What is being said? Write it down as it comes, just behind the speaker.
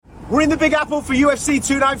We're in the Big Apple for UFC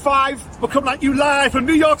 295. We're coming at you live from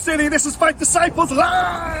New York City. This is Fight Disciples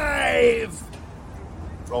Live!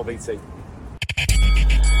 Roll BT.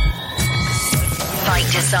 Fight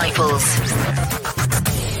Disciples.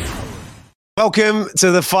 Welcome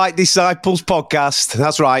to the Fight Disciples podcast.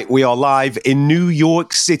 That's right, we are live in New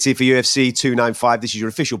York City for UFC 295. This is your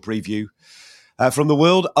official preview from the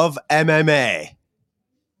world of MMA.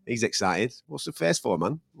 He's excited. What's the face for,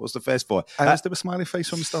 man? What's the face for? Let's do a smiley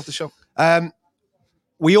face when we start the show.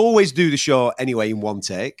 We always do the show anyway in one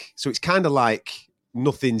take, so it's kind of like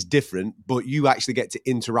nothing's different, but you actually get to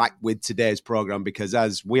interact with today's program because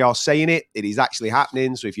as we are saying it, it is actually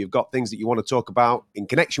happening. So if you've got things that you want to talk about in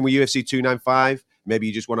connection with UFC 295, maybe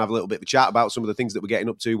you just want to have a little bit of a chat about some of the things that we're getting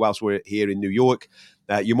up to whilst we're here in New York,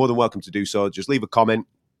 you're more than welcome to do so. Just leave a comment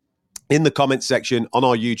in the comment section on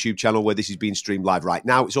our YouTube channel where this is being streamed live right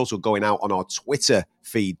now. It's also going out on our Twitter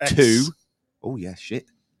feed too. Oh, yeah, shit.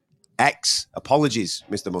 X. Apologies,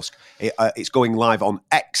 Mr. Musk. It's going live on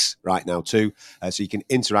X right now too, so you can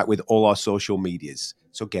interact with all our social medias.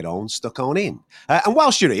 So get on, stuck on in. And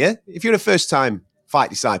whilst you're here, if you're a first-time Fight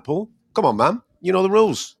Disciple, come on, man. You know the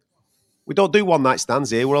rules. We don't do one-night stands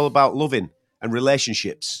here. We're all about loving and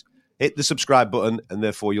relationships. Hit the subscribe button, and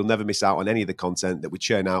therefore you'll never miss out on any of the content that we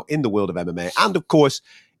churn out in the world of MMA and, of course,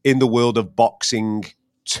 in the world of boxing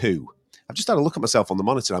too. I've just had a look at myself on the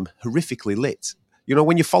monitor. I'm horrifically lit. You know,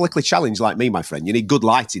 when you're follically challenged like me, my friend, you need good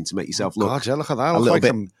lighting to make yourself look, God, yeah, look at that. a little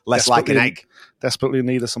bit less like an egg. Desperately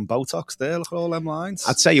needed some Botox there. Look at all them lines.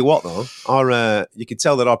 I'd tell you what, though. You can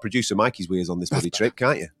tell that our producer Mikey's with us on this bloody trip,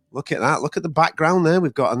 can't you? Look at that. Look at the background there.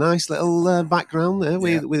 We've got a nice little background there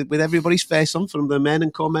with everybody's face on from the main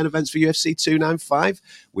and co-main events for UFC 295.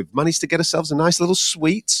 We've managed to get ourselves a nice little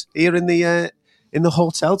suite here in the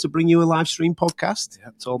hotel to bring you a live stream podcast. Yeah,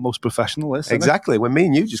 it's almost professional, isn't exactly. When me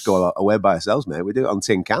and you just go away by ourselves, mate, we do it on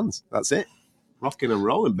tin cans. That's it. Rocking and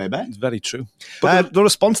rolling, baby. It's very true. But the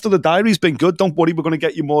response to the diary's been good. Don't worry, we're going to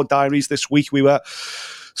get you more diaries this week. We were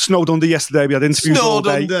snowed under yesterday. We had interviews all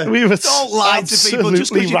day. We were don't lie to people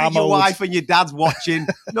just because you think your wife and your dad's watching.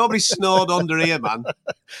 Nobody's snowed under here, man.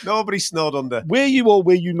 Nobody's snowed under. Were you or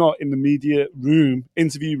were you not in the media room,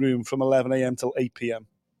 interview room from 11 a.m. till 8 p.m.?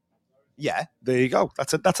 Yeah. There you go.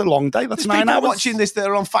 That's a long day. That's 9 hours. Watching this that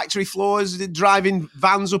are on factory floors, driving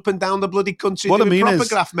vans up and down the bloody country. What I mean proper is...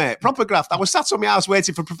 graft, mate. Proper graft. I was sat on my house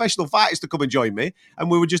waiting for professional fighters to come and join me, and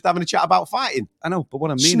we were just having a chat about fighting. I know, but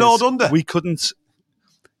what I mean snowed under. We couldn't...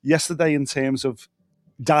 Yesterday, in terms of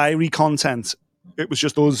diary content, it was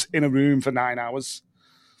just us in a room for 9 hours.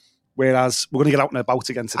 Whereas we're going to get out and about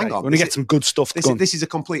again today. We're going to get some good stuff done. This is a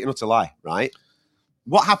complete and utter lie, right?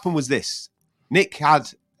 What happened was this. Nick had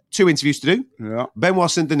 2 interviews to do. Yeah. Benoit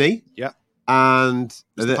Saint-Denis. Yeah. And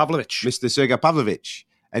Mr. Sergei Pavlovich.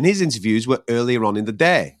 And his interviews were earlier on in the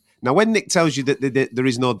day. Now, when Nick tells you that there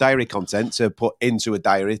is no diary content to put into a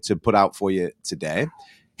diary to put out for you today,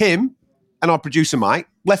 him and our producer Mike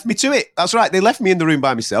left me to it. That's right. They left me in the room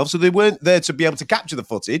by myself, so they weren't there to be able to capture the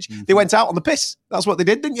footage. Mm-hmm. They went out on the piss. That's what they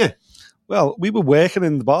did, didn't you? Well, we were working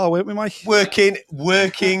in the bar, weren't we, Mike? Working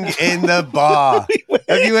in the bar.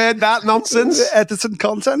 Have you heard that nonsense? Editing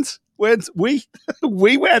content. Weren't we?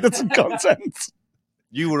 We were editing content.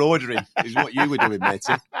 You were ordering, is what you were doing,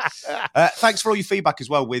 matey. Thanks for all your feedback as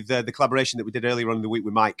well with the collaboration that we did earlier on in the week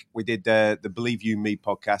with Mike. We did the Believe You Me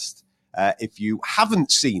podcast. If you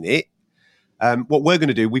haven't seen it, what we're going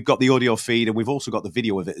to do, we've got the audio feed and we've also got the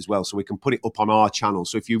video of it as well, so we can put it up on our channel.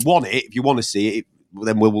 So if you want to see it,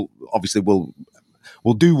 then we'll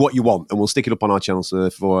do what you want and we'll stick it up on our channel so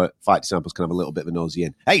for Fight Disciples can have a little bit of a nosy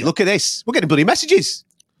in. Hey, look at this. We're getting bloody messages.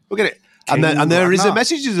 Look at it. And there is a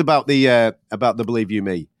messages about the Believe You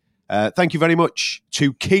Me. Thank you very much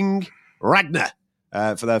to King Ragnar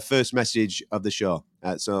for their first message of the show.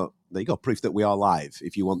 So there you go, proof that we are live.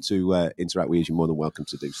 If you want to interact with us, you're more than welcome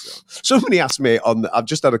to do so. Somebody asked me I've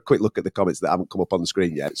just had a quick look at the comments that haven't come up on the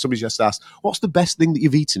screen yet. Somebody just asked, what's the best thing that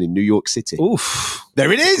you've eaten in New York City? Oof.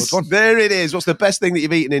 There it is. There it is. What's the best thing that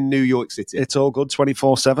you've eaten in New York City? It's all good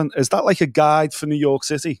 24/7. Is that like a guide for New York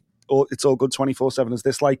City? Or it's all good 24/7? Is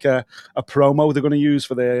this like a promo they're going to use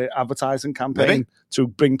for their advertising campaign to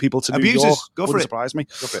bring people to New York? Go for Wouldn't it. surprise me.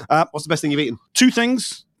 Go for it. What's the best thing you've eaten? 2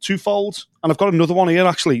 things. Twofold. And I've got another one here,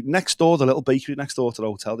 actually. Next door, the little bakery next door to the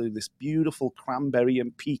hotel, they do this beautiful cranberry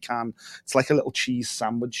and pecan. It's like a little cheese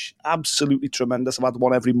sandwich. Absolutely tremendous. I've had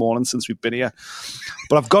one every morning since we've been here.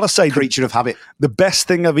 But I've got to say, creature of habit. The best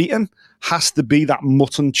thing I've eaten has to be that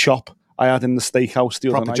mutton chop I had in the steakhouse the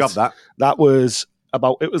other night. Proper job, that. That was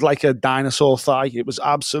it was like a dinosaur thigh. It was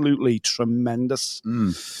absolutely tremendous.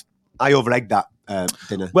 I over-egged that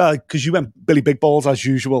dinner? Well, because you went Billy Big Balls as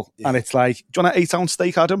usual, and it's like, do you want an 8-ounce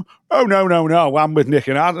steak, Adam? Oh no, I'm with Nick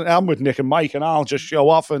and Mike, and I'll just show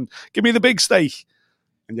off and give me the big steak.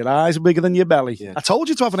 And your eyes are bigger than your belly. Yeah. I told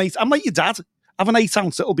you to have an 8. I'm like your dad. Have an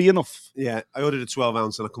 8-ounce, it'll be enough. Yeah, I ordered a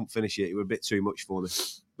 12-ounce and I couldn't finish it. It was a bit too much for me.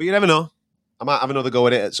 But you never know. I might have another go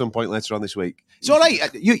at it at some point later on this week. It's all right.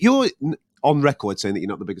 You're on record saying that you're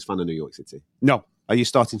not the biggest fan of New York City. No. Are you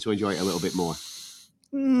starting to enjoy it a little bit more?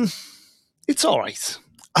 It's all right.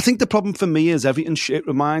 I think the problem for me is everything shit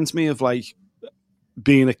reminds me of like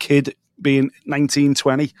being a kid, being 19,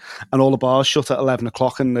 20, and all the bars shut at 11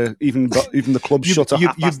 o'clock and even the clubs shut at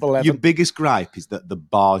half past 11. Your biggest gripe is that the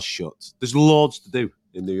bars shut. There's loads to do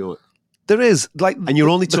in New York. There is, like, and you're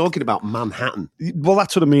only talking about Manhattan. Well,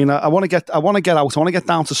 that's what I mean. I want to get out. I want to get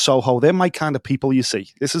down to Soho. They're my kind of people. You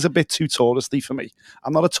see, this is a bit too touristy for me.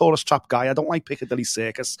 I'm not a tourist trap guy. I don't like Piccadilly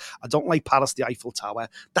Circus. I don't like Paris, the Eiffel Tower.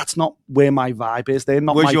 That's not where my vibe is. They're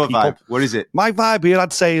not. Where's my your people. vibe? Where is it? My vibe here,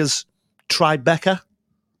 I'd say, is Tribeca.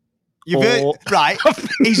 You've heard, right?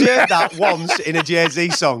 He's heard that once in a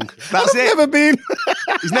Jay-Z song. That's it. Never been.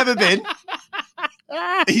 He's never been.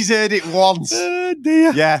 He's heard it once. Oh,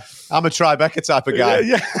 dear. Yeah, I'm a Tribeca type of guy.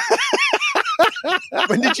 Yeah.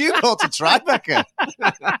 When did you go to Tribeca?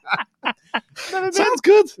 Sounds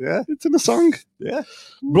good. Yeah, it's in the song. Yeah,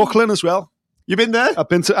 Brooklyn as well. You been there?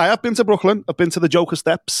 I have been to Brooklyn. I've been to the Joker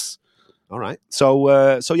Steps. All right. So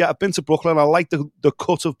yeah, I've been to Brooklyn. I like the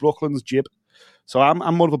cut of Brooklyn's jib. So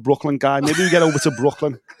I'm more of a Brooklyn guy. Maybe we get over to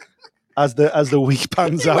Brooklyn as the week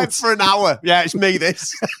pans out. Went for an hour. Yeah, it's me.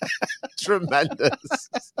 This tremendous.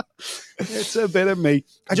 It's a bit of me.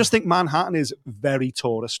 I just think Manhattan is very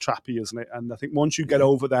tourist trappy, isn't it? And I think once you get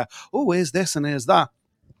over there, oh, here's this and here's that.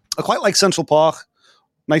 I quite like Central Park.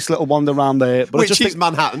 Nice little wander around there. But Which is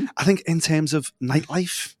Manhattan. I think in terms of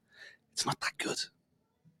nightlife, it's not that good.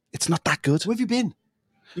 It's not that good. Where have you been?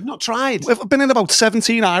 You've not tried. I've been in about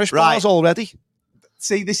 17 Irish bars already.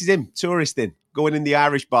 See, this is him, touristing, going in the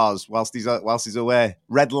Irish bars whilst he's away.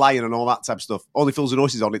 Red Lion and all that type of stuff. Only Fools and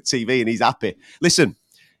Horses on it TV and he's happy. Listen,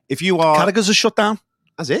 if you are... Carragher's is shut down.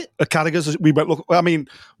 That's it? Carragher's, we were ambling.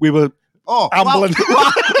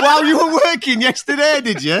 While you were working yesterday,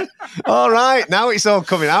 did you? All right, now it's all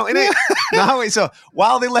coming out, isn't it? Now it's all...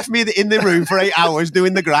 While they left me in the room for 8 hours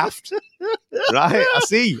doing the graft. Right, I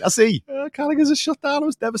see. Carragher's is shut down. I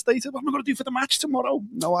was devastated. What am I going to do for the match tomorrow?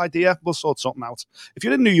 No idea. We'll sort something out. If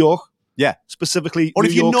you're in New York, specifically or New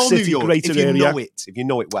if you York know City, New York, greater area, if you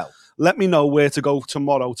know it well, let me know where to go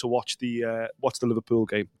tomorrow to watch the Liverpool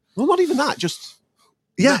game. Well, not even that. Just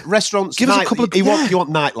restaurants. Give us a couple of. You want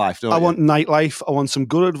nightlife, don't you? I want nightlife. I want some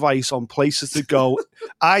good advice on places to go.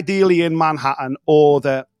 Ideally in Manhattan or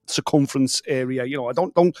the circumference area. You know, I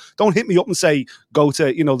don't hit me up and say go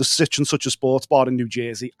to the such and such a sports bar in New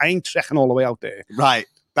Jersey. I ain't trekking all the way out there. Right,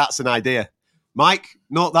 that's an idea. Mike,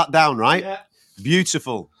 note that down. Right,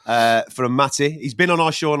 beautiful. From Matty, he's been on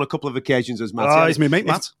our show on a couple of occasions as Matty. He's my mate,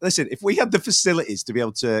 Matt. Listen, if we had the facilities to be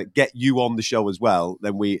able to get you on the show as well,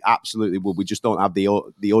 then we absolutely would. We just don't have the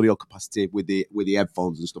audio capacity with the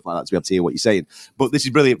headphones and stuff like that to be able to hear what you're saying. But this is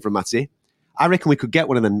brilliant from Matty. I reckon we could get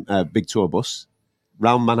one of them big tour bus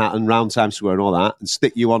round Manhattan, round Times Square and all that, and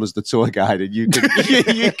stick you on as the tour guide, and you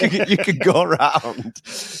could go around.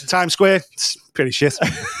 Times Square, it's pretty shit.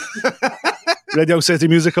 Radio City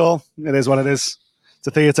Music Hall, it is what it is. It's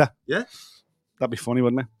a theatre. Yeah. That'd be funny,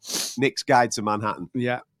 wouldn't it? Nick's Guide to Manhattan.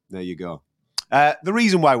 Yeah. There you go. The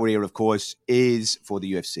reason why we're here, of course, is for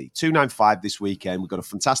the UFC. 295 this weekend. We've got a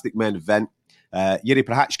fantastic main event. Yuri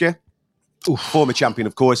Prochazka, former champion,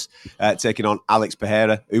 of course, taking on Alex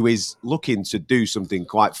Pereira, who is looking to do something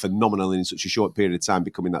quite phenomenal in such a short period of time,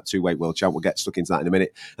 becoming that two-weight world champ. We'll get stuck into that in a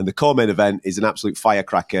minute. And the core main event is an absolute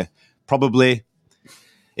firecracker. Probably...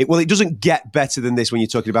 It doesn't get better than this when you're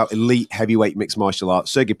talking about elite heavyweight mixed martial arts.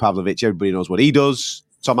 Sergey Pavlovich, everybody knows what he does.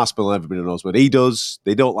 Tom Aspinall, everybody knows what he does.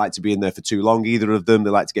 They don't like to be in there for too long, either of them. They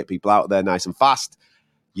like to get people out of there nice and fast.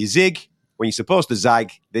 You zig when you're supposed to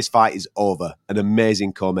zag. This fight is over. An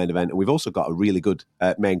amazing co-main event. And we've also got a really good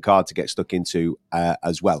main card to get stuck into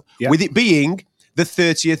as well. Yeah. With it being the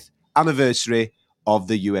 30th anniversary of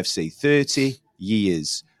the UFC. 30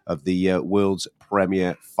 years of the world's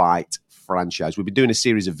premier fight franchise. We've been doing a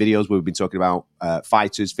series of videos where we've been talking about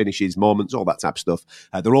fighters, finishes, moments, all that type of stuff.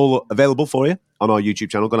 They're all available for you on our YouTube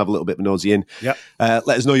channel. Go and have a little bit of a nosy in. Yep. Let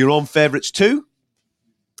us know your own favourites too.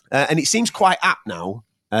 And it seems quite apt now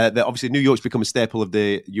that obviously New York's become a staple of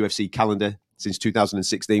the UFC calendar since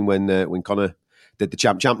 2016 when Conor did the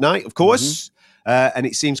champ night, of course. And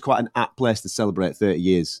it seems quite an apt place to celebrate 30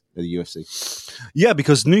 years of the UFC. Yeah,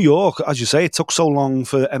 because New York, as you say, it took so long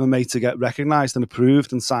for MMA to get recognised and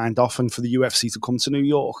approved and signed off, and for the UFC to come to New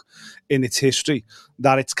York in its history,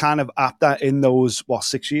 that it's kind of apt that in those,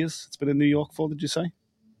 6 years it's been in New York for, did you say?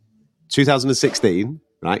 2016,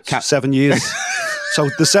 right? 7 years. So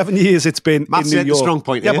the 7 years it's been Matt in New said York. the strong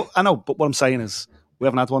point Yeah, here. but I know, but what I'm saying is we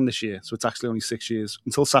haven't had one this year, so it's actually only 6 years.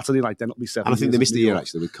 Until Saturday night, then it'll be 7 And I years. think they missed in a New year, York.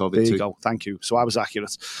 actually, with COVID There too. you go. Thank you. So I was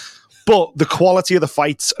accurate. But the quality of the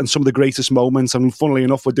fights and some of the greatest moments, and funnily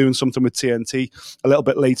enough, we're doing something with TNT a little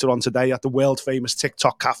bit later on today at the world-famous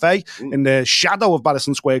TikTok Cafe in the shadow of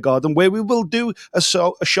Madison Square Garden, where we will do a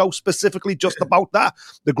show specifically just about that,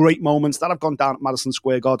 the great moments that have gone down at Madison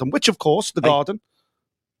Square Garden, which, of course, the Garden,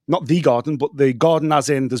 not the Garden, but the Garden as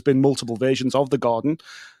in there's been multiple versions of the Garden,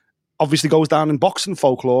 obviously goes down in boxing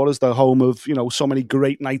folklore as the home of, so many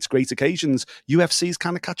great nights, great occasions. UFC's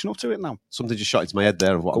kind of catching up to it now. Something just shot into my head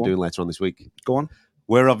there of what I'm doing later on this week. Go on.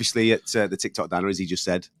 We're obviously at the TikTok Diner, as he just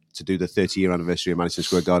said, to do the 30-year anniversary of Madison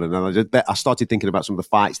Square Garden. And I started thinking about some of the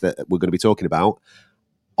fights that we're going to be talking about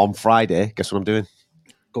on Friday. Guess what I'm doing?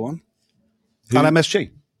 Go on. At MSG?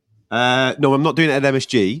 No, I'm not doing it at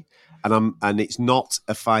MSG. And it's not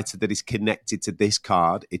a fighter that is connected to this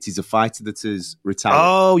card. It is a fighter that is retired.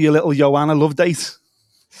 Oh, your little Joanna love date.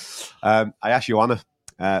 I asked Joanna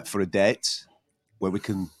for a date where we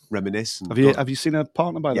can reminisce. And have you seen her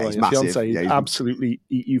partner, by the way? He's massive. Fiance, he'd absolutely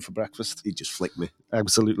eat you for breakfast. He'd just flick me.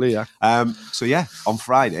 Absolutely, yeah. So yeah, on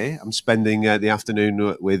Friday, I'm spending the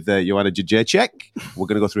afternoon with Joanna Jacek. We're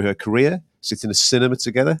going to go through her career, sit in a cinema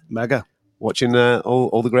together. Mega. Watching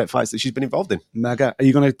all the great fights that she's been involved in. Mega. Are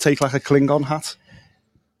you going to take like a Klingon hat?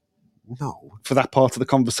 No. For that part of the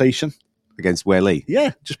conversation? Against Wei Lee?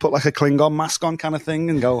 Yeah, just put like a Klingon mask on kind of thing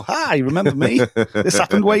and go, hi, remember me? This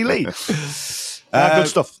happened, Wei Lee. Good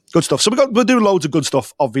stuff. Good stuff. So we're doing loads of good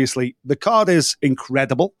stuff, obviously. The card is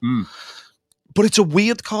incredible, but it's a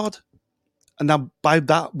weird card. And now by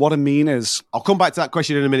that, what I mean is... I'll come back to that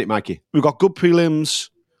question in a minute, Mikey. We've got good prelims.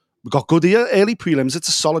 We've got good early prelims. It's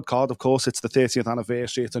a solid card, of course. It's the 30th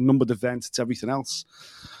anniversary. It's a numbered event. It's everything else.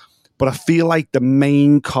 But I feel like the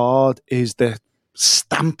main card is the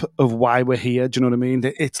stamp of why we're here. Do you know what I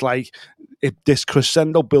mean? It's like this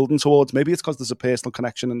crescendo building towards, maybe it's because there's a personal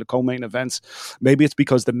connection in the co-main event. Maybe it's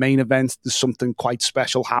because the main event, there's something quite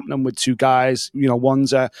special happening with two guys.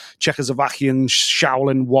 One's a Czechoslovakian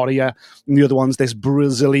Shaolin warrior, and the other one's this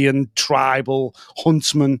Brazilian tribal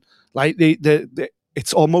huntsman. Like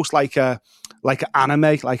it's almost like an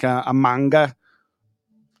anime, like a manga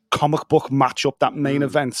comic book matchup, that main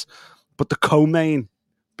event. But the co-main,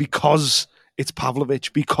 because it's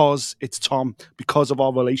Pavlovich, because it's Tom, because of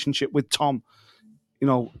our relationship with Tom,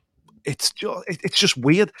 it's just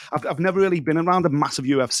weird. I've never really been around a massive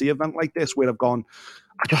UFC event like this where I've gone,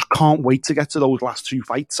 I just can't wait to get to those last two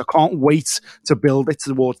fights. I can't wait to build it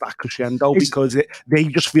towards that crescendo because they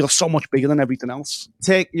just feel so much bigger than everything else.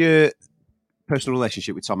 Take your personal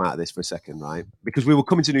relationship with Tom out of this for a second, right? Because we were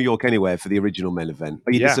coming to New York anyway for the original main event.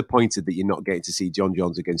 Are you disappointed that you're not getting to see John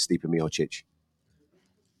Jones against Stipe Miocic?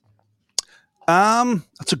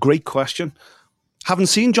 That's a great question. Having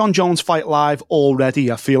seen John Jones fight live already,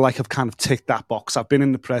 I feel like I've kind of ticked that box. I've been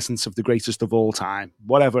in the presence of the greatest of all time.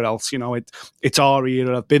 Whatever else, it's our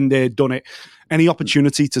era. I've been there, done it. Any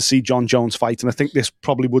opportunity to see John Jones fight, and I think this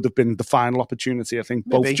probably would have been the final opportunity. I think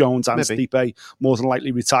both Jones and Stipe more than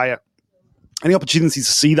likely retire. Any opportunity to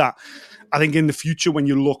see that, I think in the future when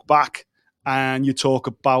you look back and you talk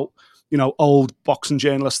about, old boxing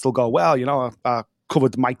journalists will go, well, I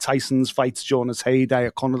covered Mike Tyson's fights during his heyday.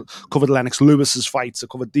 I covered Lennox Lewis's fights. I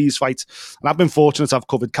covered these fights. And I've been fortunate to have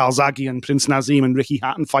covered Calzaghe and Prince Nazim and Ricky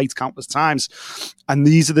Hatton fights countless times. And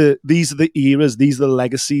these are the eras, these are the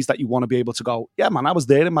legacies that you want to be able to go, yeah, man, I was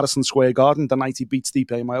there in Madison Square Garden the night he beat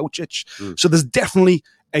Stipe Miocic. So there's definitely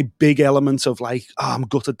a big element of like, I'm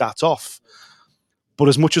gutted that's off. But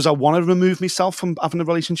as much as I want to remove myself from having a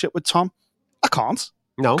relationship with Tom, I can't.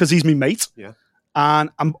 No. Because he's my mate. Yeah. And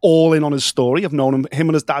I'm all in on his story. I've known him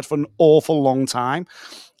and his dad for an awful long time.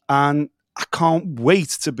 And I can't wait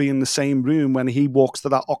to be in the same room when he walks to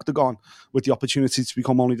that octagon with the opportunity to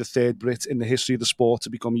become only the third Brit in the history of the sport to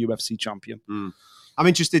become UFC champion. I'm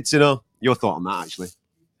interested to know your thought on that, actually.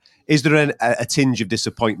 Is there a tinge of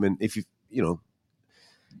disappointment if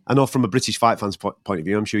I know from a British fight fan's point of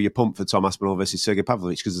view, I'm sure you're pumped for Tom Aspinall versus Sergey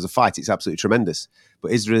Pavlovich because as a fight, it's absolutely tremendous.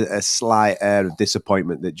 But is there a slight air of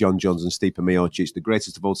disappointment that John Jones and Stipe Miocic, the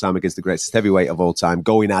greatest of all time against the greatest heavyweight of all time,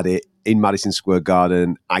 going at it in Madison Square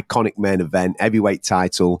Garden, iconic main event, heavyweight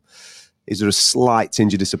title? Is there a slight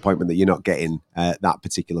tinge of disappointment that you're not getting that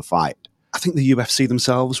particular fight? I think the UFC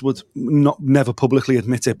themselves would never publicly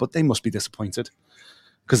admit it, but they must be disappointed.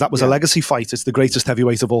 Because that was a legacy fight. It's the greatest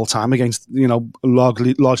heavyweight of all time against,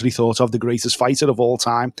 largely thought of the greatest fighter of all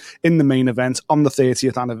time in the main event on the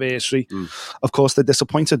 30th anniversary. Of course, they're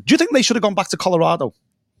disappointed. Do you think they should have gone back to Colorado?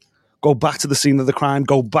 Go back to the scene of the crime?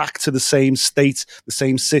 Go back to the same state, the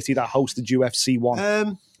same city that hosted UFC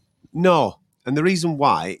 1? No. And the reason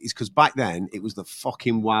why is because back then, it was the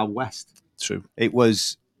fucking Wild West. True. It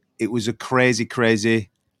was a crazy, crazy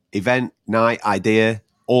event, night, idea,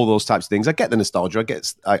 all those types of things. I get the nostalgia.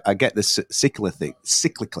 I get the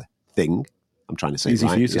cyclical thing. I'm trying to say easy it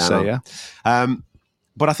right. For you to say,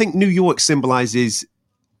 But I think New York symbolises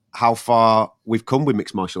how far we've come with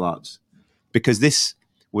mixed martial arts, because this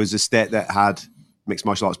was a state that had mixed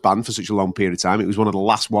martial arts banned for such a long period of time. It was one of the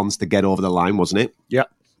last ones to get over the line, wasn't it? Yeah.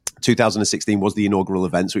 2016 was the inaugural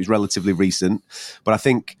event, so it's relatively recent. But I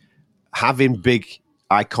think having big,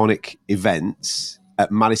 iconic events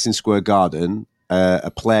at Madison Square Garden,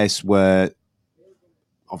 a place where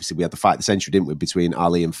obviously we had the fight of the century, didn't we, between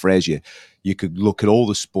Ali and Frazier. You could look at all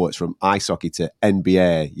the sports from ice hockey to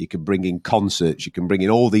NBA. You can bring in concerts. You can bring in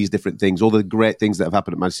all these different things, all the great things that have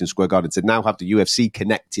happened at Madison Square Garden. To now have the UFC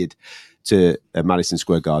connected to Madison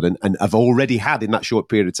Square Garden, and have already had in that short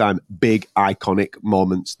period of time big iconic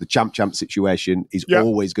moments. The champ situation is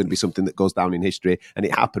always going to be something that goes down in history, and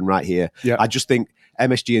it happened right here. Yeah. I just think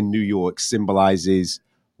MSG in New York symbolises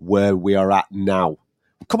where we are at now.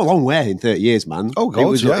 We've come a long way in 30 years, man. Oh, God, it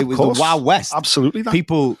was the Wild West. Absolutely.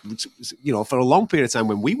 People, for a long period of time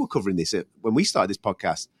when we were covering this, when we started this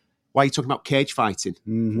podcast, why are you talking about cage fighting?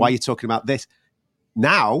 Mm-hmm. Why are you talking about this?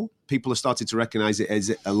 Now, people are starting to recognise it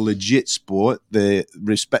as a legit sport. They're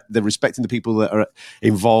respecting the people that are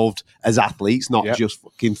involved as athletes, not just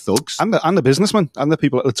fucking thugs. And the businessmen and the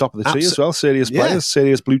people at the top of the tree as well. Serious players,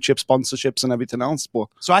 serious blue chip sponsorships and everything else. But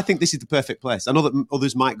so I think this is the perfect place. I know that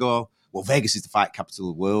others might go, well, Vegas is the fight capital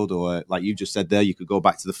of the world, or like you just said there, you could go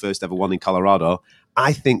back to the first ever one in Colorado.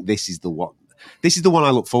 I think this is the one. This is the one I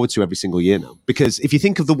look forward to every single year now. Because if you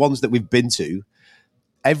think of the ones that we've been to,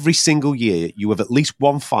 every single year you have at least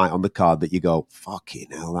one fight on the card that you go, fucking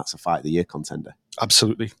hell, that's a fight of the year contender.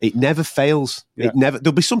 Absolutely. It never fails. Yeah.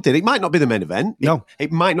 There'll be something. It might not be the main event. No.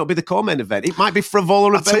 It might not be the co-main event. It might be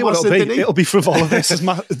Frivola and Benoit Saint-Denis. It'll be Frivola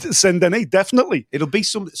versus Saint-Denis, definitely. It'll be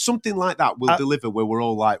something like that will deliver where we're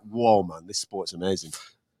all like, whoa, man, this sport's amazing.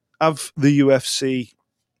 Have the UFC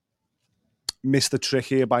missed the trick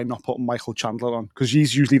here by not putting Michael Chandler on? Because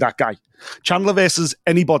he's usually that guy. Chandler versus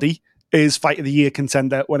anybody is fight of the year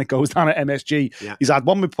contender when it goes down at MSG. Yeah. He's had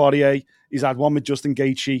one with Poirier. He's had one with Justin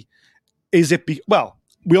Gaethje.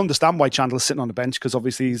 We understand why Chandler's sitting on the bench, because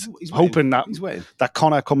obviously he's hoping that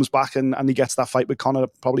Conor comes back and he gets that fight with Conor,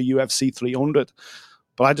 probably UFC 300.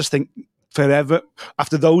 But I just think forever,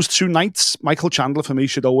 after those two nights, Michael Chandler for me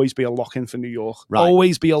should always be a lock-in for New York. Right.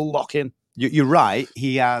 Always be a lock-in. You're right.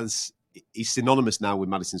 He's synonymous now with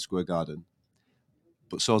Madison Square Garden.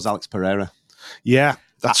 But so is Alex Pereira. Yeah,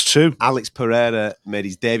 that's true. Alex Pereira made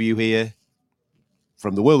his debut here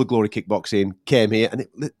from the World of Glory Kickboxing, came here,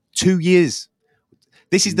 and 2 years.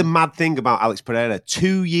 This is the mad thing about Alex Pereira.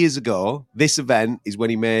 2 years ago, this event is when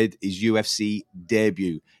he made his UFC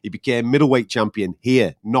debut. He became middleweight champion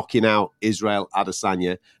here, knocking out Israel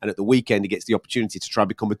Adesanya. And at the weekend, he gets the opportunity to try and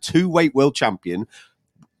become a two-weight world champion.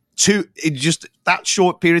 In just that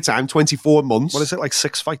short period of time, 24 months. What is it, like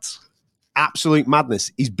 6 fights? Absolute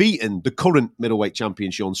madness. He's beaten the current middleweight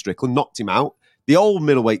champion, Sean Strickland, knocked him out. The old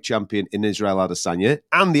middleweight champion in Israel Adesanya,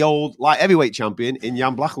 and the old light heavyweight champion in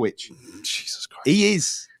Jan Blachowicz. Jesus Christ. He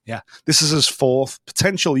is. Yeah. This is his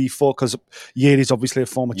potential E4, because Yeri's obviously a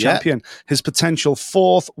former champion. His potential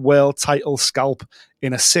 4th world title scalp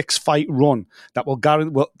in a 6-fight run that will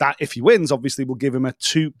guarantee, that if he wins, obviously will give him a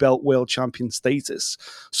 2-belt world champion status.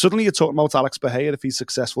 Suddenly you're talking about Alex Pereira, if he's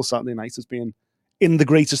successful Saturday night, as being in the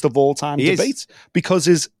greatest of all time debate,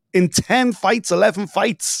 because in 10 fights, 11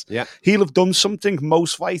 fights, he'll have done something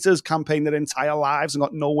most fighters campaign their entire lives and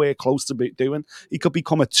got nowhere close to doing. He could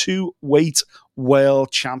become a 2-weight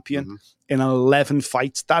world champion in 11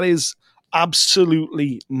 fights. That is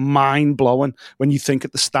absolutely mind-blowing when you think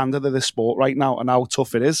at the standard of this sport right now and how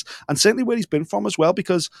tough it is, and certainly where he's been from as well,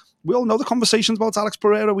 because we all know the conversations about Alex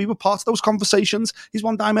Pereira. We were part of those conversations. He's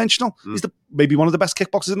one-dimensional. He's maybe one of the best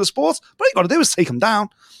kickboxers in the sport, but all you got to do is take him down.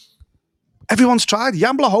 Everyone's tried.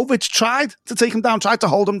 Jan Blachowicz tried to take him down, tried to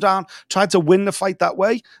hold him down, tried to win the fight that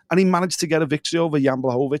way, and he managed to get a victory over Jan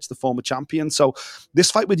Blachowicz, the former champion. So this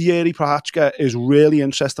fight with Jiri Prochazka is really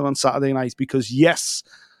interesting on Saturday night, because yes,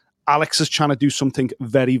 Alex is trying to do something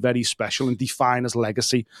very, very special and define his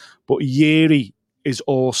legacy, but Jiri is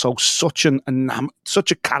also such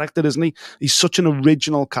a character, isn't he? He's such an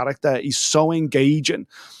original character. He's so engaging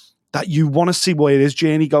that you want to see where his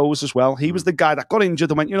journey goes as well. He was the guy that got injured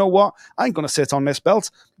and went, you know what? I ain't going to sit on this belt.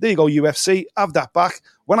 There you go, UFC. Have that back.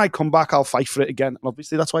 When I come back, I'll fight for it again. And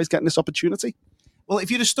obviously, that's why he's getting this opportunity. Well, if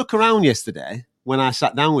you'd have stuck around yesterday when I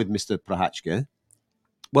sat down with Mr. Prohachka,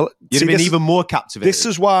 well, you'd have been even more captivated. This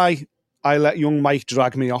is why I let young Mike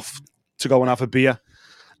drag me off to go and have a beer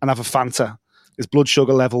and have a Fanta. His blood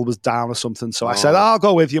sugar level was down or something. So I said, I'll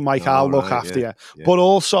go with you, Mike. I'll look after you. Yeah. But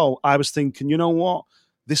also, I was thinking, you know what?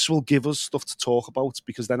 This will give us stuff to talk about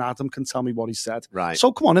because then Adam can tell me what he said. Right.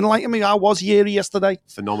 So come on, enlighten me. How was Yuri yesterday?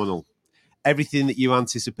 Phenomenal. Everything that you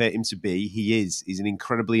anticipate him to be, he is. He's an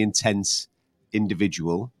incredibly intense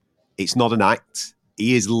individual. It's not an act.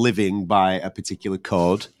 He is living by a particular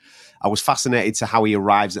code. I was fascinated to how he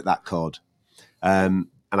arrives at that code. And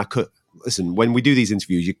I could... Listen, when we do these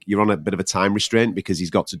interviews, you're on a bit of a time restraint because he's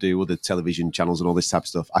got to do other television channels and all this type of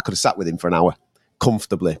stuff. I could have sat with him for an hour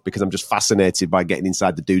comfortably because I'm just fascinated by getting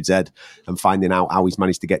inside the dude's head and finding out how he's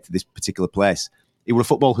managed to get to this particular place. He was a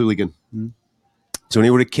football hooligan. So when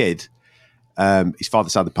he was a kid, his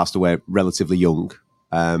father's side had passed away relatively young.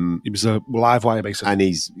 He was a live wire, basically. And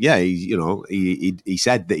he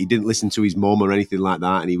said that he didn't listen to his mum or anything like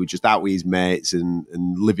that, and he was just out with his mates and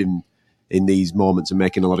living in these moments and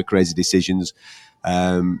making a lot of crazy decisions.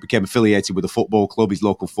 Became affiliated with a football club, his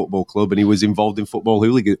local football club, and he was involved in football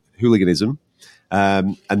hooliganism.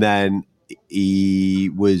 And then a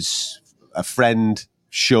friend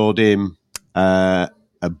showed him a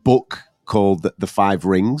book called The Five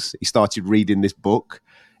Rings. He started reading this book.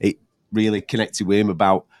 It really connected with him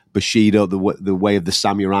about Bushido, the way of the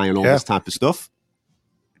samurai and all this type of stuff.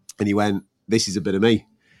 And he went, this is a bit of me.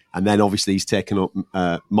 And then obviously he's taken up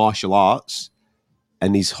martial arts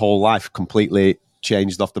and his whole life completely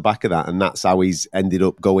changed off the back of that. And that's how he's ended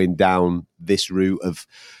up going down this route of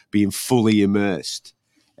being fully immersed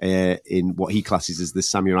in what he classes as the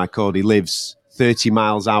samurai code. He lives 30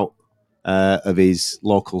 miles out of his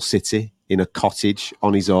local city in a cottage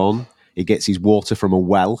on his own. He gets his water from a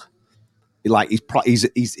well.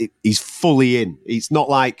 He's fully in. It's not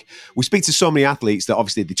like we speak to so many athletes that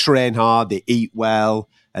obviously they train hard, they eat well,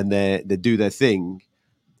 and they do their thing.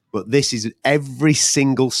 But this is every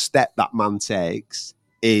single step that man takes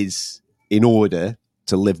is in order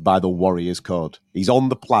to live by the warrior's code. He's on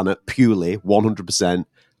the planet purely 100%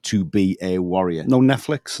 to be a warrior. No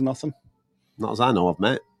Netflix, nothing. Not as I know of,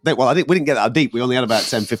 mate. Well, we didn't get that deep. We only had about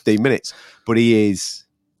 10, 15 minutes. But he is,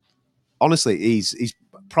 honestly, he's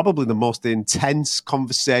probably the most intense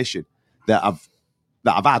conversation that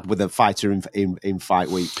I've had with a fighter in fight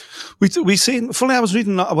week. We seen. Funny, I was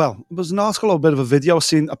reading. Well, it was an article or a bit of a video. I've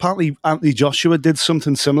seen. Apparently, Anthony Joshua did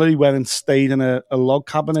something similar. He went and stayed in a log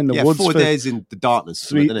cabin in the woods. 4 days in the darkness.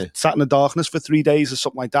 Sat in the darkness for 3 days or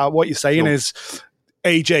something like that. What you're saying is,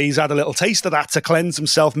 AJ's had a little taste of that to cleanse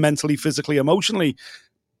himself mentally, physically, emotionally.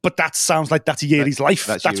 But that sounds like that's Yuri's life.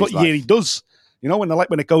 That's what Yuri does. You know,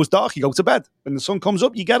 when it goes dark, you go to bed. When the sun comes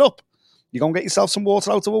up, you get up. You go and get yourself some water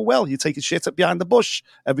out of a well. You take a shit up behind the bush.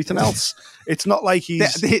 Everything else. It's not like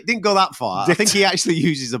he's... They didn't go that far. I think he actually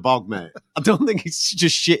uses a bog, mate. I don't think he's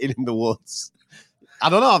just shitting in the woods. I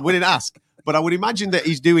don't know. We didn't ask. But I would imagine that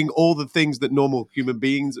he's doing all the things that normal human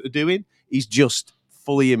beings are doing. He's just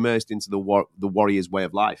fully immersed into the warrior's way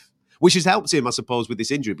of life, which has helped him, I suppose, with this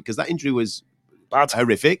injury, because that injury was...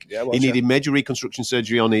 horrific. He needed major reconstruction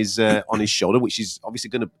surgery on his shoulder, which is obviously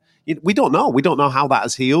going to... We don't know. We don't know how that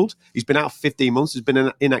has healed. He's been out 15 months. He's been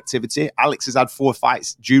in inactivity. Alex has had 4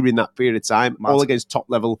 fights during that period of time, all against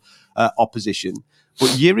top-level opposition.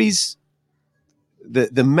 But Yuri's...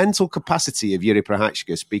 The mental capacity of Yuri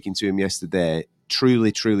Prohachka, speaking to him yesterday,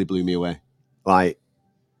 truly, truly blew me away. Like,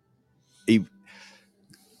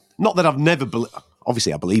 not that I've never...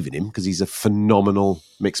 Obviously, I believe in him because he's a phenomenal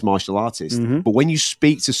mixed martial artist. Mm-hmm. But when you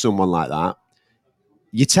speak to someone like that,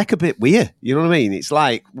 you take a bit weird. You know what I mean? It's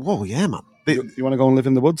like, whoa, yeah, man. You want to go and live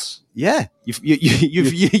in the woods? Yeah. You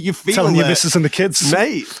feel telling your missus and the kids,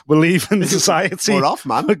 mate, we're leaving society. We're off,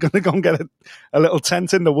 man. We're going to go and get a little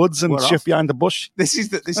tent in the woods and shift behind the bush. This is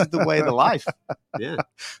the way of the life. Yeah.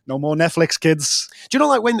 No more Netflix, kids. Do you know,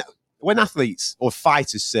 like when athletes or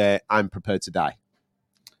fighters say, "I'm prepared to die"?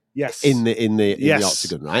 Yes. In the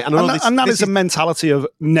octagon, right? And that is a mentality of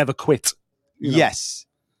never quit. You know? Yes.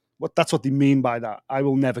 That's what they mean by that. I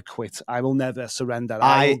will never quit. I will never surrender.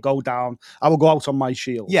 I will go down. I will go out on my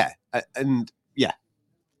shield. Yeah. And yeah.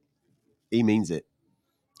 He means it.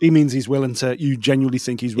 He means he's willing to, you genuinely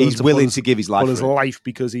think he's willing to give his life for his life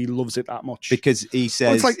because he loves it that much. Because he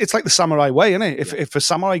says... Well, it's like the samurai way, isn't it? If a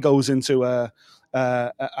samurai goes into a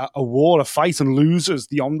a war, a fight, and loses,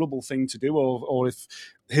 the honourable thing to do, or if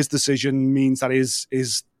his decision means that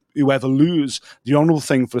is whoever lose, the honourable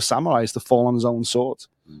thing for a samurai is to fall on his own sword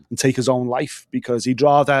and take his own life, because he'd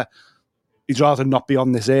rather not be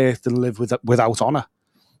on this earth than live without honour.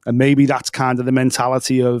 And maybe that's kind of the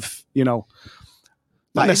mentality of,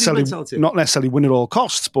 not necessarily win at all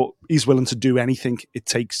costs, but he's willing to do anything it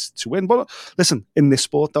takes to win. But listen, in this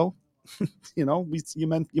sport, though, you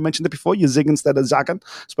mentioned it before, you zig instead of zagging,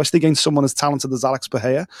 especially against someone as talented as Alex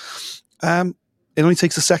Pereira. It only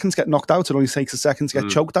takes a second to get knocked out. It only takes a second to get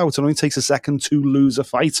choked out. It only takes a second to lose a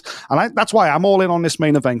fight. And that's why I'm all in on this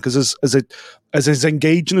main event, because as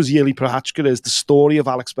engaging as Yuri Prochazka is, the story of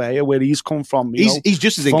Alex Pereira, where he's come from, he's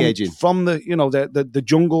just as engaging. From the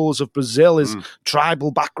jungles of Brazil, his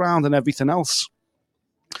tribal background and everything else.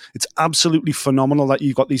 It's absolutely phenomenal that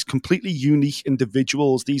you've got these completely unique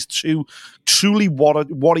individuals, these two truly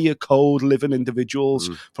warrior code living individuals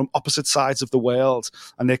from opposite sides of the world,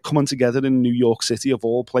 and they're coming together in New York City, of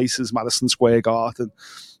all places, Madison Square Garden,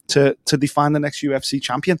 to define the next UFC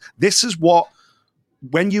champion. This is what,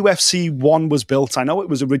 when UFC 1 was built, I know it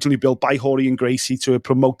was originally built by Jorge and Gracie to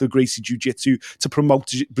promote the Gracie Jiu-Jitsu, to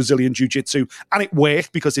promote Brazilian Jiu-Jitsu, and it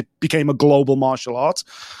worked because it became a global martial art.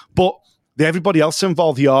 But everybody else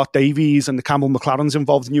involved, the Art Davies and the Campbell McLarens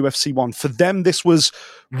involved in UFC 1, for them this was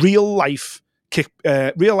real life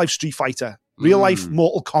Street Fighter, real life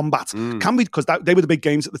Mortal Kombat. Can we, because they were the big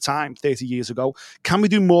games at the time, 30 years ago, can we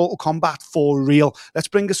do Mortal Kombat for real? Let's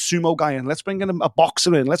bring a sumo guy in, let's bring in a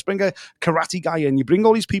boxer in, let's bring a karate guy in. You bring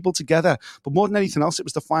all these people together, but more than anything else, it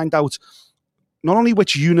was to find out not only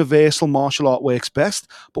which universal martial art works best,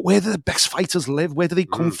 but where do the best fighters live? Where do they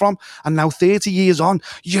come from? And now, 30 years on,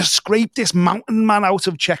 you scrape this mountain man out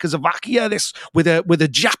of Czechoslovakia, this with a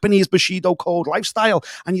Japanese Bushido code lifestyle,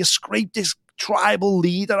 and you scrape this tribal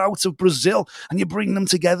leader out of Brazil, and you bring them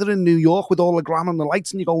together in New York with all the glamour and the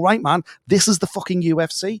lights, and you go, right, man, this is the fucking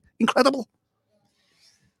UFC. Incredible.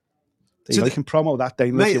 So you can promo that,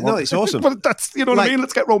 Dane. Mate, no, it's awesome. But that's, what I mean?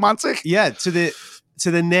 Let's get romantic. Yeah, to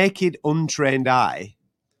the naked, untrained eye,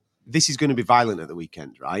 this is going to be violent at the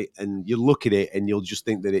weekend, right? And you look at it and you'll just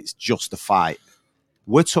think that it's just a fight.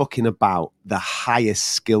 We're talking about the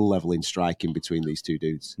highest skill level in striking between these two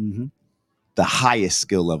dudes. Mm-hmm. The highest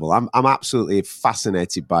skill level. I'm absolutely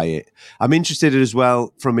fascinated by it. I'm interested as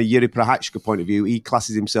well from a Yuri Prochazka point of view. He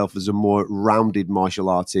classes himself as a more rounded martial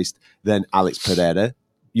artist than Alex Pereira.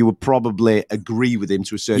 You would probably agree with him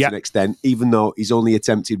to a certain extent, even though he's only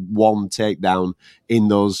attempted one takedown in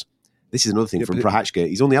those. This is another thing from Prochazka.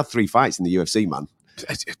 He's only had 3 fights in the UFC, man.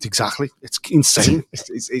 Exactly. It's insane.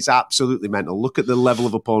 It's absolutely mental. Look at the level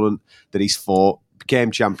of opponent that he's fought.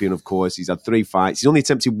 Became champion, of course. He's had 3 fights. He's only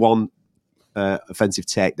attempted one offensive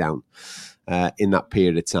takedown in that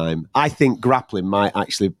period of time. I think grappling might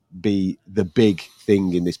actually be the big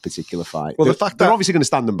thing in this particular fight. Well, the fact they're obviously going to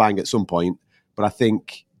stand and bang at some point, but I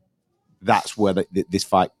think that's where this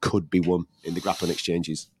fight could be won, in the grappling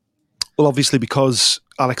exchanges. Well, obviously, because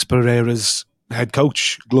Alex Pereira's head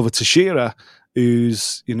coach, Glover Teixeira,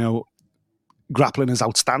 who's, grappling is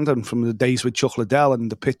outstanding from the days with Chuck Liddell and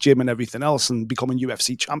the pit gym and everything else, and becoming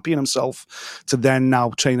UFC champion himself, to then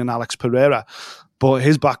now training Alex Pereira. But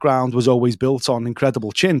his background was always built on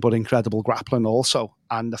incredible chin, but incredible grappling also.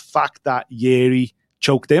 And the fact that Yuri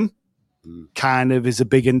choked him kind of is a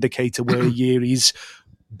big indicator where Yuri's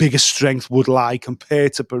biggest strength would lie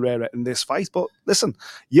compared to Pereira in this fight. But listen,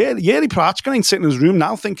 Yuri Prochazka ain't sitting in his room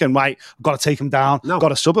now thinking, right, I've got to take him down, got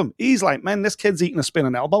to sub him. He's like, man, this kid's eating a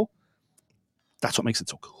spinning elbow. That's what makes it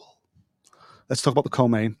so cool. Let's talk about the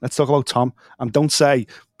co-main. Let's talk about Tom. And don't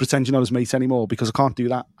pretend you're not his mate anymore, because I can't do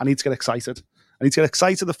that. I need to get excited.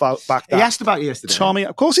 The fact that he asked about you yesterday. Tommy,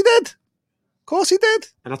 of course he did.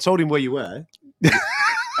 And I told him where you were.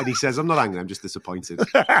 And he says, I'm not angry, I'm just disappointed.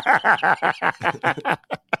 I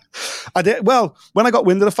did. Well, when I got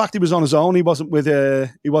wind of the fact he was on his own, he wasn't with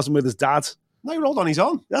his dad. No, he rolled on his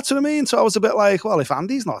own. That's what I mean. So I was a bit like, well, if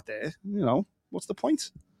Andy's not there, what's the point?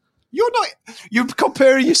 You're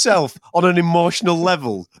comparing yourself on an emotional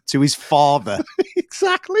level to his father.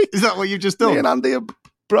 Exactly. Is that what you've just done? Me and Andy are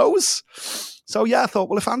bros. So yeah, I thought,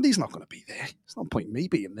 well, if Andy's not going to be there, there's no point in me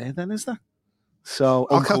being there then, is there? So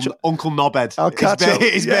Uncle Knobhead. I'll catch up.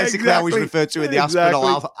 It's basically how he's referred to in the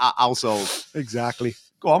Aspinall household. Exactly.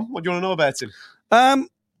 Go on. What do you want to know about him?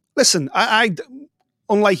 Listen, I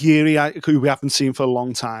unlike Yuri, who we haven't seen for a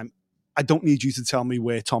long time, I don't need you to tell me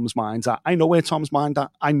where Tom's mind's at. I know where Tom's mind's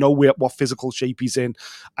at. I know what physical shape he's in.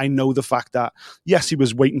 I know the fact that, yes, he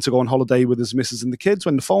was waiting to go on holiday with his missus and the kids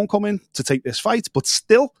when the phone come in to take this fight, but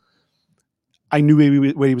still, I knew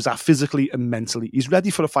where he was at physically and mentally. He's ready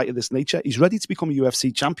for a fight of this nature. He's ready to become a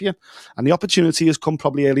UFC champion. And the opportunity has come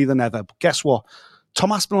probably earlier than ever. But guess what?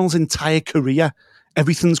 Tom Aspinall's entire career,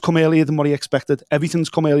 everything's come earlier than what he expected. Everything's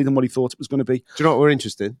come earlier than what he thought it was going to be. Do you know what we're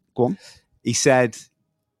interested in? Go on. He said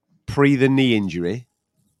pre the knee injury,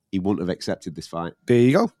 he wouldn't have accepted this fight. There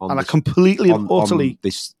you go. On And this- I completely and utterly... on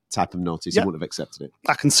this type of notice, Yeah. he wouldn't have accepted it.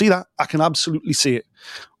 I can see that. I can absolutely see it.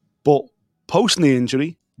 But post-knee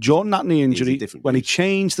injury, during that knee injury, when he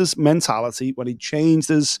changed his mentality, when he changed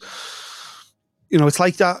his... it's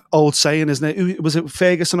like that old saying, isn't it? Was it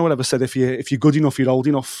Ferguson or whatever said, if you're good enough, you're old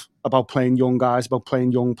enough, about playing young guys, about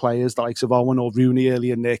playing young players, the likes of Owen or Rooney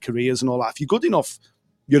early in their careers and all that. If you're good enough,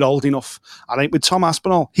 you're old enough. I think with Tom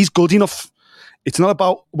Aspinall, he's good enough. It's not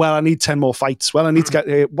about, well, I need 10 more fights. Well, I need to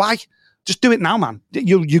get... why? Just do it now, man.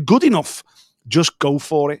 You're good enough. Just go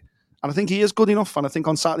for it. And I think he is good enough. And I think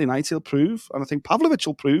on Saturday night he'll prove, and I think Pavlovich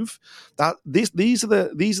will prove that these are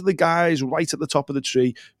the guys right at the top of the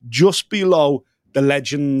tree, just below the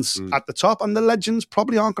legends at the top. And the legends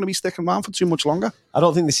probably aren't going to be sticking around for too much longer. I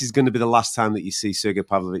don't think this is going to be the last time that you see Sergey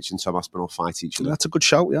Pavlovich and Tom Aspinall fight each other. That's a good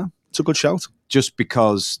shout, yeah. It's a good shout. Just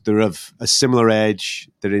because they're of a similar age,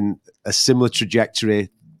 they're in a similar trajectory,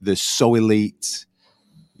 they're so elite,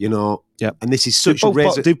 Yeah. And this is such a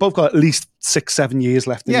razor... They've both got at least 6-7 years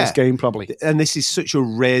left in this game, probably. And this is such a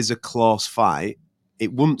razor-close fight.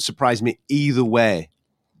 It wouldn't surprise me either way,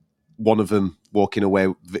 one of them walking away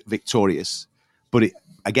victorious. But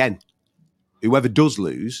again, whoever does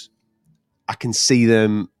lose, I can see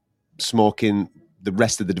them smoking the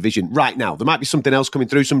rest of the division right now. There might be something else coming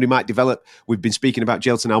through. Somebody might develop. We've been speaking about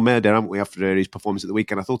Jelton Almeida, haven't we, after his performance at the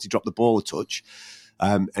weekend? I thought he dropped the ball a touch,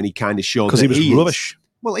 and he kind of showed because he was rubbish.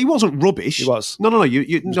 Well, he wasn't rubbish. He was. No.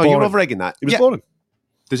 You're over-egging that. He was boring.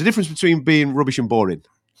 There's a difference between being rubbish and boring,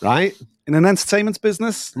 right? In an entertainment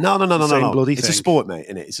business? No. Bloody it's thing. a sport, mate,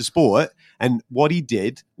 isn't it? It's a sport. And what he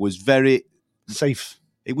did was very... safe.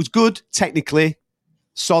 It was good, technically,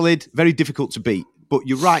 solid, very difficult to beat. But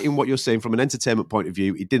you're right in what you're saying from an entertainment point of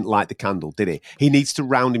view. He didn't light the candle, did he? He needs to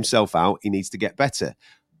round himself out. He needs to get better.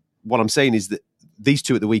 What I'm saying is that these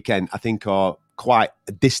two at the weekend, I think, are quite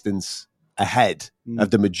a distance ahead of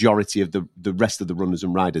the majority of the rest of the runners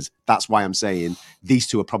and riders. That's why I'm saying these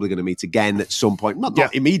two are probably going to meet again at some point.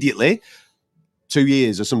 Not immediately. 2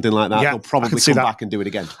 years or something like that. Yeah, They'll probably come back and do it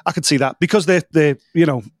again. I could see that because they're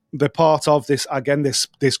part of this, again,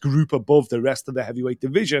 this group above the rest of the heavyweight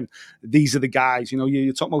division. These are the guys,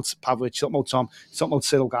 you're talking about Pavlovich, you're talking about Tom, you're talking about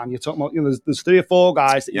Silgan, you're talking about, there's 3 or 4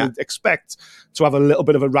 guys that you'd expect to have a little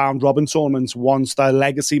bit of a round robin tournament once their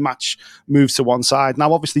legacy match moves to one side.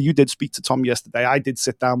 Now, obviously, you did speak to Tom yesterday. I did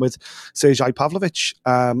sit down with Sergey Pavlovich,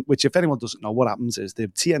 which, if anyone doesn't know, what happens is the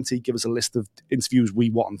TNT give us a list of interviews we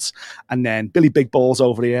want, and then Billy Big Balls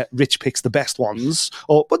over here, Rich picks the best ones,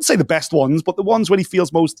 or I wouldn't say the best ones, but the ones where he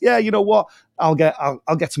feels most, you know what, I'll get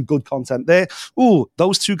some good content there. Ooh,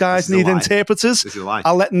 those 2 guys need interpreters.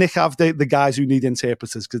 I'll let Nick have the guys who need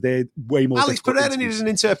interpreters because they're way more. Alex Pereira needed an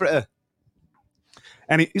interpreter.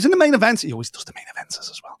 And he's in the main event. He always does the main events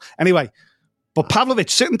as well. Anyway, but Pavlovich,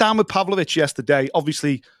 sitting down with Pavlovich yesterday,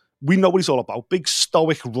 obviously, we know what he's all about. Big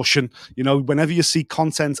stoic Russian. Whenever you see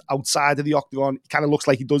content outside of the octagon, it kind of looks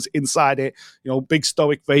like he does inside it. Big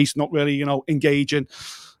stoic face, not really, engaging.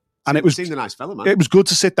 And it seemed a nice fella, man. It was good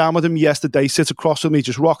to sit down with him yesterday, sit across with me,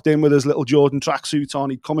 just rocked in with his little Jordan tracksuit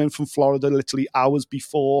on. He'd come in from Florida literally hours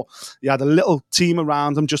before. He had a little team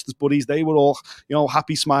around him, just as buddies. They were all,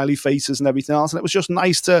 happy, smiley faces and everything else. And it was just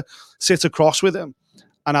nice to sit across with him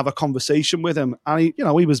and have a conversation with him. And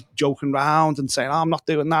he was joking around and saying, I'm not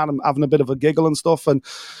doing that. I'm having a bit of a giggle and stuff. And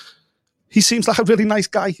he seems like a really nice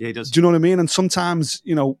guy. Yeah, he does. Do you know what I mean? And sometimes,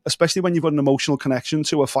 especially when you've got an emotional connection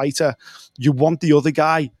to a fighter, you want the other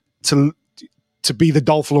guy to be the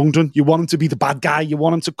Dolph Lundgren. You want him to be the bad guy. You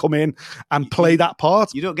want him to come in and play that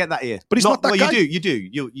part. You don't get that here. But he's not that guy. You do.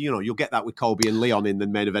 You'll get that with Colby and Leon in the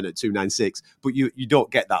main event at 296, but you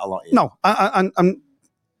don't get that a lot here. No, and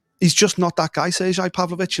he's just not that guy, Sergey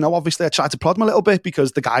Pavlovich. Obviously I tried to prod him a little bit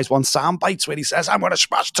because the guys want sound bites where he says, I'm going to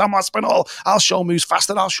smash Tom Aspinall. I'll show him who's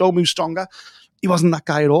faster. I'll show him who's stronger. He wasn't that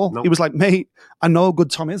guy at all. No. He was like, mate, I know how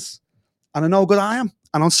good Tom is and I know how good I am.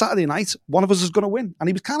 And on Saturday night, one of us is going to win. And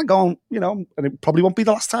he was kind of going, and it probably won't be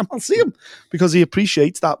the last time I'll see him because he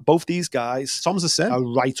appreciates that both these guys Tom's the same. are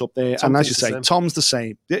right up there. And as you say, Tom's the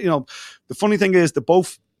same. The funny thing is they're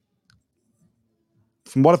both,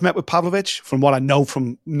 from what I've met with Pavlovich, from what I know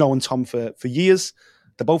from knowing Tom for years,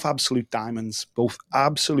 they're both absolute diamonds, both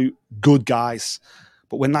absolute good guys.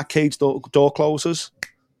 But when that cage door closes,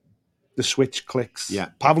 The switch clicks. Yeah.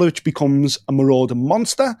 Pavlovich becomes a marauder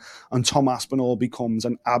monster, and Tom Aspinall becomes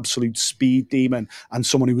an absolute speed demon and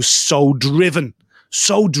someone who was so driven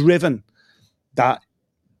that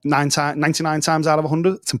 99 times out of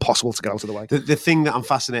 100, it's impossible to get out of the way. The thing that I'm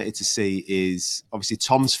fascinated to see is obviously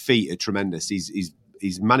Tom's feet are tremendous.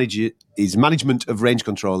 His management of range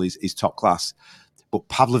control is top class, but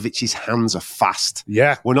Pavlovich's hands are fast.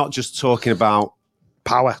 Yeah. We're not just talking about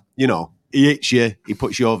Power. You know, he hits you, he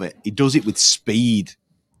puts you over. He does it with speed.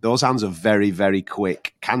 Those hands are very, very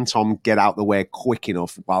quick. Can Tom get out the way quick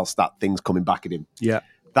enough whilst that thing's coming back at him? Yeah.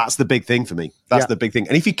 That's the big thing for me. That's the big thing.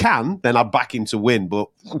 And if he can, then I'd back him to win. But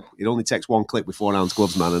it only takes one click with 4-ounce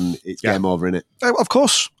gloves, man, and it's game over, innit? Of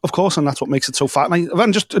course. And that's what makes it so fat.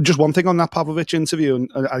 And just one thing on that Pavlovich interview, and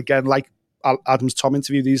again, like Adam's Tom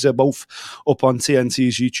interview, these are both up on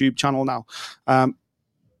TNT's YouTube channel now.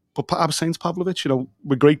 But I was saying to Pavlovich,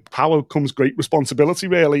 with great power comes great responsibility,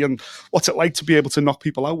 really. And what's it like to be able to knock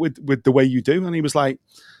people out with the way you do? And he was like,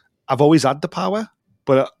 I've always had the power,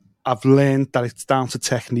 but I've learned that it's down to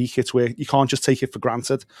technique. It's where you can't just take it for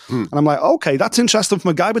granted. And I'm like, okay, that's interesting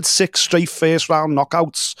from a guy with 6 straight first round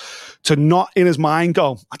knockouts to not in his mind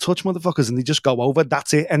go, I touch motherfuckers and they just go over.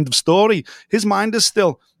 That's it. End of story. His mind is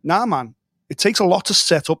still, nah, man. It takes a lot to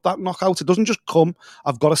set up that knockout. It doesn't just come,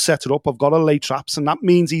 I've got to set it up, I've got to lay traps. And that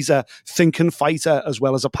means he's a thinking fighter as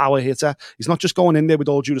well as a power hitter. He's not just going in there, with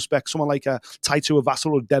all due respect, someone like a Taito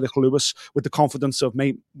Vassal or Derek Lewis with the confidence of,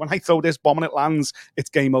 mate, when I throw this bomb and it lands, it's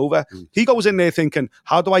game over. He goes in there thinking,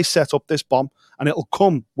 how do I set up this bomb? And it'll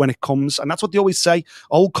come when it comes. And that's what they always say.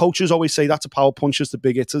 Old coaches always say that to power punchers, the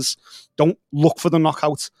big hitters. Don't look for the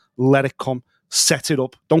knockout, let it come. Set it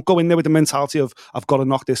up. Don't go in there with the mentality of, I've got to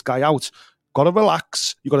knock this guy out. Got to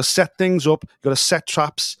relax. You've got to set things up. You've got to set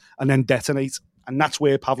traps and then detonate. And that's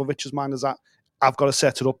where Pavlovich's mind is at. I've got to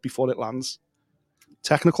set it up before it lands.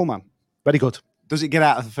 Technical, man. Very good. Does it get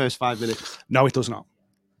out of the first 5 minutes? No, it does not.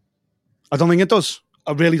 I don't think it does.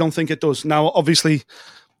 I really don't think it does. Now, obviously,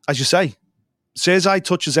 as you say, Cezai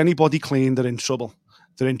touches anybody clean, they're in trouble.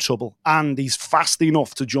 They're in trouble. And he's fast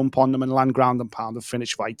enough to jump on them and land ground and pound and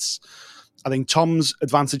finish fights. I think Tom's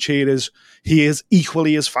advantage here is he is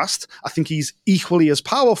equally as fast. I think he's equally as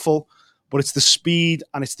powerful, but it's the speed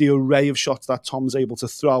and it's the array of shots that Tom's able to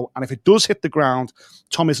throw. And if it does hit the ground,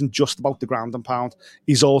 Tom isn't just about the ground and pound.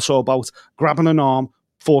 He's also about grabbing an arm,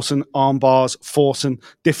 forcing arm bars, forcing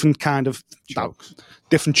different kind of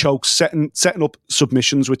different chokes, setting up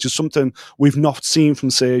submissions, which is something we've not seen from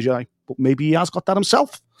Sergei, but maybe he has got that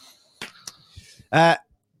himself.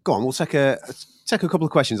 Go on, we'll take a couple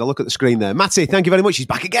of questions. I'll look at the screen there. Matty, thank you very much. He's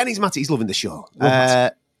back again. He's Matty. He's loving the show.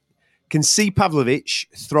 Can see Pavlovich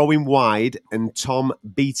throwing wide and Tom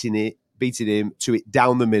beating him to it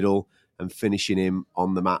down the middle and finishing him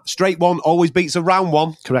on the mat. Straight one always beats a round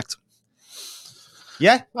one. Correct.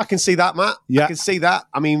 Yeah, I can see that, Matt. Yeah. I can see that.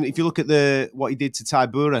 I mean, if you look at what he did to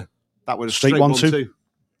Tybura, that was a straight 1-2.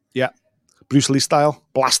 Yeah. Bruce Lee style.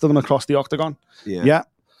 Blasted them across the octagon. Yeah.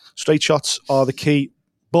 Straight shots are the key.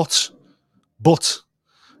 But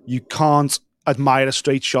you can't admire a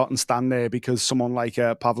straight shot and stand there because someone like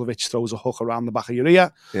Pavlovich throws a hook around the back of your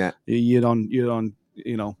ear. Yeah. You don't.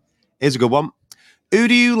 Here's a good one. Who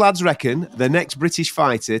do you lads reckon the next British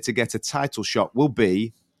fighter to get a title shot will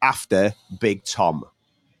be after Big Tom?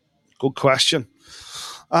 Good question.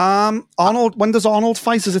 Arnold. When does Arnold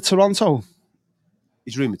fight? Is it Toronto?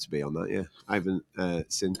 He's rumoured to be on that, yeah. I haven't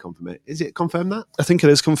seen confirmation. Is it confirmed that? I think it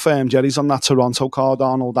is confirmed. Yeah, he's on that Toronto card,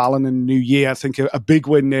 Arnold Allen in New Year. I think a big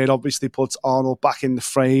win there obviously puts Arnold back in the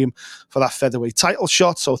frame for that featherweight title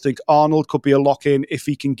shot. So I think Arnold could be a lock-in if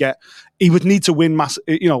he can get... He would need to win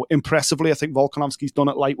impressively. I think Volkanovski's done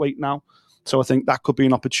at lightweight now. So I think that could be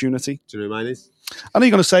an opportunity. Do you know who mine is? I know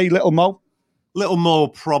you're going to say Little Mo. Little Mo will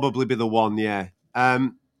probably be the one, yeah. I'll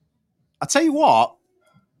tell you what.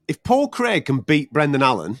 If Paul Craig can beat Brendan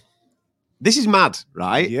Allen, this is mad,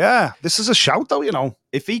 right? Yeah, this is a shout, though,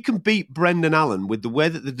 If he can beat Brendan Allen with the way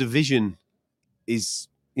that the division is,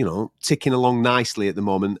 ticking along nicely at the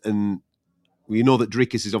moment, and we know that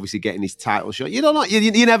Dricus is obviously getting his title shot. You don't know,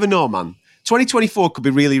 you never know, man. 2024 could be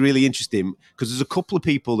really, really interesting because there's a couple of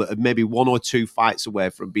people that are maybe 1 or 2 fights away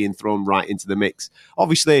from being thrown right into the mix.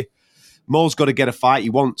 Obviously, Mo's got to get a fight. He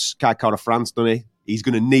wants Kai Kara France, doesn't he? He's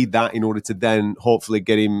going to need that in order to then hopefully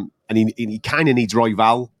get him, and he kind of needs Roy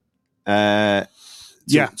Val to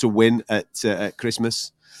win at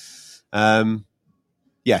Christmas. So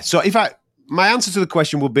my answer to the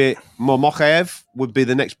question would be Mo Mokaev would be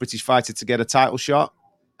the next British fighter to get a title shot.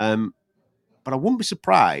 But I wouldn't be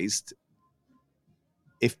surprised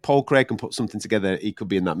if Paul Craig can put something together. He could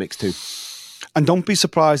be in that mix too. And don't be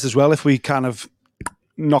surprised as well if we kind of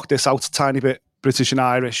knock this out a tiny bit British and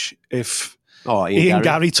Irish if Ian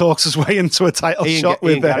Gary talks his way into a title shot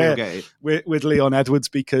with Leon Edwards,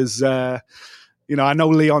 because I know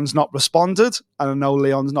Leon's not responded and I know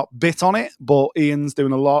Leon's not bit on it, but Ian's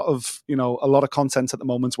doing a lot of content at the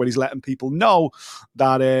moment where he's letting people know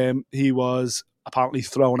that he was apparently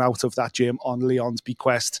thrown out of that gym on Leon's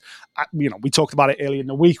bequest. We talked about it earlier in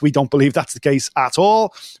the week. We don't believe that's the case at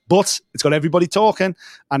all, but it's got everybody talking.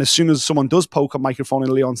 And as soon as someone does poke a microphone in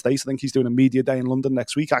Leon's face, I think he's doing a media day in London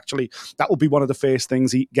next week, actually, that will be one of the first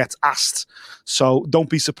things he gets asked. So don't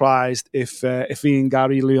be surprised if Ian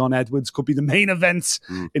Gary, Leon Edwards could be the main event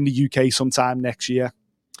in the UK sometime next year.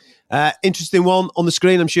 Interesting one on the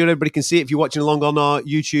screen. I'm sure everybody can see it if you're watching along on our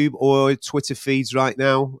YouTube or Twitter feeds right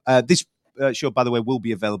now. This show, by the way, will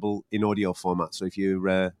be available in audio format. So if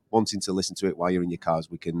you're wanting to listen to it while you're in your cars,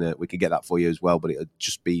 we can get that for you as well. But it'll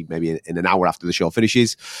just be maybe in an hour after the show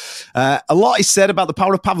finishes. A lot is said about the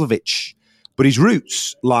power of Pavlovich, but his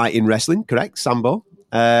roots lie in wrestling, correct? Sambo.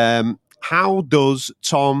 How does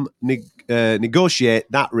Tom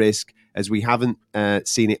negotiate that risk, as we haven't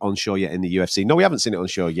seen it on show yet in the UFC? No, we haven't seen it on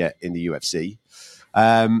show yet in the UFC.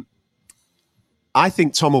 I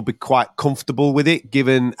think Tom will be quite comfortable with it,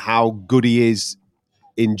 given how good he is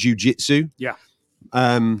in jiu-jitsu. Yeah.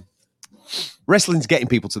 Wrestling's getting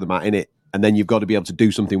people to the mat, innit? And then you've got to be able to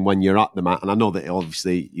do something when you're at the mat. And I know that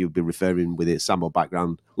obviously you'll be referring with his Sambo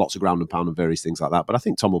background, lots of ground and pound and various things like that. But I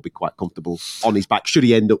think Tom will be quite comfortable on his back, should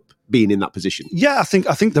he end up being in that position. Yeah, I think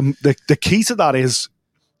the key to that is,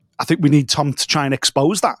 I think we need Tom to try and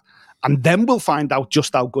expose that. And then we'll find out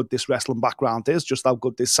just how good this wrestling background is, just how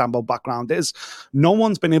good this Sambo background is. No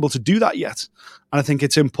one's been able to do that yet. And I think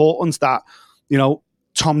it's important that,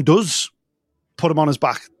 Tom does put him on his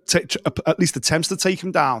back, at least attempts to take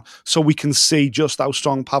him down, so we can see just how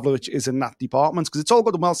strong Pavlovich is in that department. Because it's all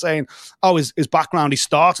good and well saying, his background,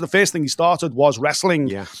 the first thing he started was wrestling.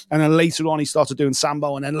 Yeah. And then later on he started doing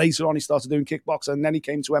Sambo, and then later on he started doing kickboxing, and then he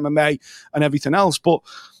came to MMA and everything else. But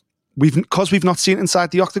because we've not seen it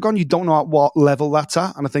inside the octagon, you don't know at what level that's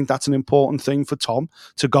at. And I think that's an important thing for Tom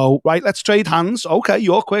to go, right, let's trade hands. Okay,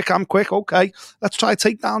 you're quick, I'm quick. Okay, let's try a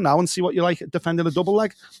takedown now and see what you like at defending a double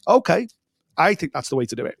leg. Okay, I think that's the way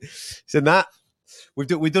to do it. So that we've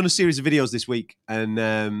done a series of videos this week,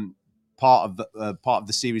 and part of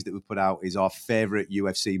the series that we put out is our favourite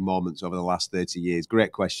UFC moments over the last 30 years.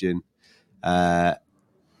 Great question.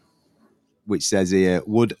 Which says here,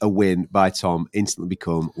 would a win by Tom instantly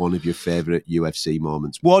become one of your favourite UFC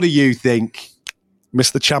moments? What do you think?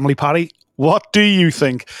 Mr. Chamley Parry, what do you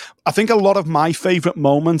think? I think a lot of my favourite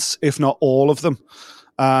moments, if not all of them,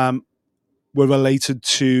 were related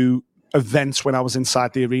to events when I was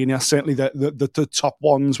inside the arena. Certainly the top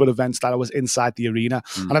ones were events that I was inside the arena.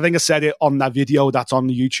 And I think I said it on that video that's on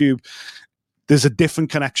YouTube. There's a different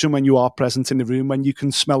connection when you are present in the room, when you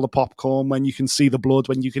can smell the popcorn, when you can see the blood,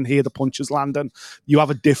 when you can hear the punches landing. You have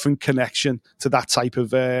a different connection to that type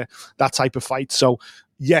of fight. So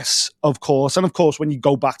yes, of course. And of course, when you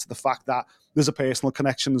go back to the fact that there's a personal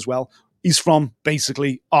connection as well. He's from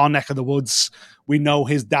basically our neck of the woods. We know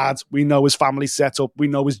his dad. We know his family setup. We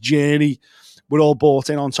know his journey. We're all bought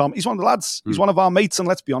in on Tom. He's one of the lads. He's one of our mates. And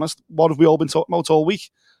let's be honest, what have we all been talking about all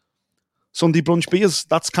week? Sunday brunch beers.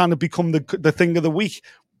 That's kind of become the thing of the week.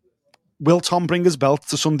 Will Tom bring his belt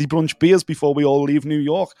to Sunday brunch beers before we all leave New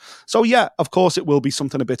York? So yeah, of course it will be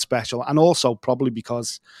something a bit special. And also probably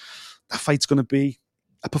because that fight's going to be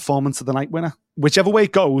a performance of the night winner. Whichever way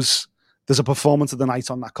it goes, there's a performance of the night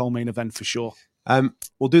on that co-main event for sure.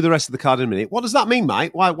 We'll do the rest of the card in a minute. What does that mean,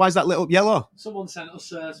 Mike? Why is that lit up yellow? Someone sent us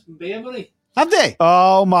some beer money. Have they?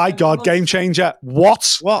 Oh my God, game changer.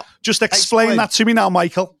 What? Just explain that to me now,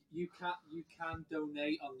 Michael. You can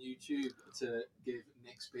donate on YouTube to give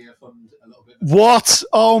Nick's Beer Fund a little bit. What?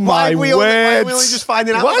 Oh my words. Why are we only just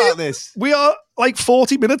finding out about this? We are like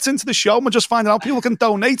 40 minutes into the show and we're just finding out people can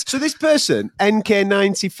donate. So this person,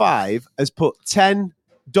 NK95, has put $10.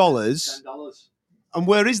 $10. And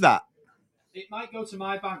where is that? It might go to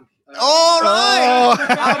my bank. All right.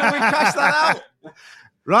 How do we cash that out?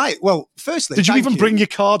 Right. Well, firstly, did you even bring your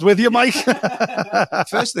card with you, Mike?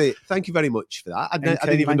 Firstly, thank you very much for that. I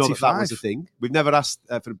didn't even know that was a thing. We've never asked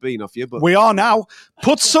for a bean off you, but we are now.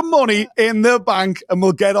 Put some money in the bank, and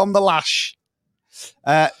we'll get on the lash.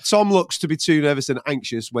 Tom looks to be too nervous and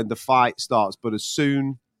anxious when the fight starts, but as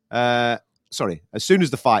soon as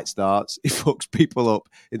the fight starts, he fucks people up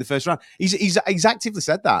in the first round. He's actively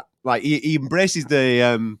said that. Like he embraces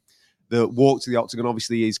the walk to the octagon.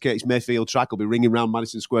 Obviously, his Curtis Mayfield track will be ringing around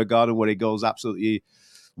Madison Square Garden where he goes absolutely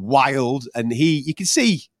wild. And you can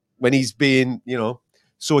see when he's being,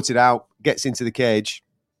 sorted out, gets into the cage,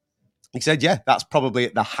 He said, yeah, that's probably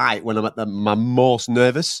at the height when I'm at my most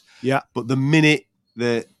nervous. Yeah. But the minute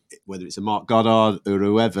that, whether it's a Mark Goddard or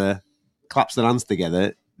whoever, claps their hands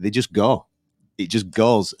together, they just go. It just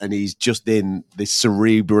goes. And he's just in this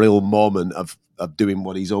cerebral moment of doing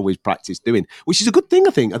what he's always practiced doing, which is a good thing, I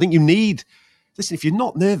think. I think you need, listen, if you're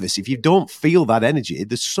not nervous, if you don't feel that energy,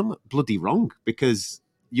 there's something bloody wrong, because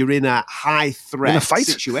you're in a high threat in a fight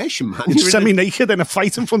situation, man. You're semi-naked in a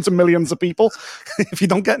fight in front of millions of people. If you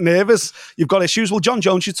don't get nervous, you've got issues. Well, John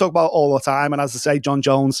Jones you talk about all the time, and as I say, John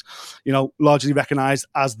Jones, largely recognised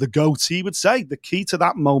as the GOAT. He would say the key to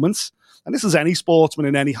that moment, and this is any sportsman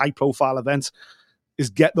in any high-profile event, is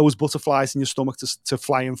get those butterflies in your stomach to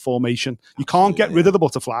fly in formation. You can't get rid of the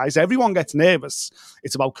butterflies. Everyone gets nervous.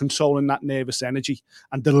 It's about controlling that nervous energy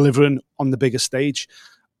and delivering on the bigger stage.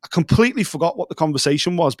 I completely forgot what the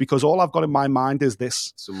conversation was, because all I've got in my mind is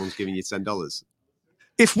this. Someone's giving you $10.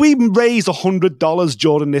 If we raise $100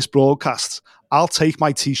 during this broadcast, I'll take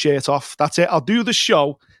my T-shirt off. That's it. I'll do the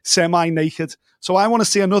show semi-naked. So I want to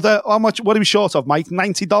see another, how much, what are we short of, Mike?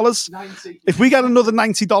 $90? 90. If we get another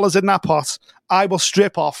 $90 in that pot, I will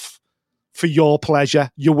strip off for your pleasure.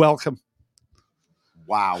 You're welcome.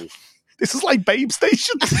 Wow. This is like Babe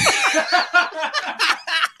Station.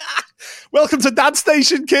 Welcome to Dad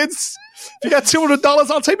Station, kids. If you get $200,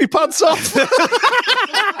 I'll take my pants off.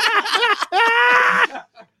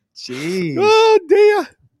 Jeez. Oh, dear.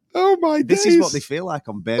 Oh, my This days. is what they feel like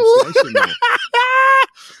on Babe Station, mate.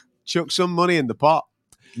 Chuck some money in the pot.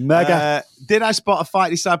 Mega. Did I spot a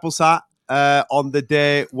Fight Disciples hat on the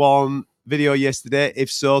day one video yesterday? If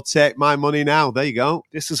so, take my money now. There you go.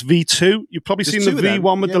 This is V2. You've probably There's seen the two of them.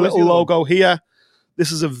 V1 with Yeah, the where's little the other logo here.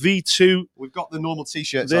 This is a V2 We've got the normal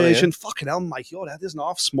T-shirts on here. version. Fucking hell, Mike. Your head isn't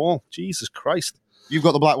half small. Jesus Christ. You've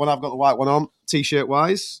got the black one. I've got the white one on. T-shirt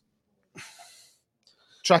wise.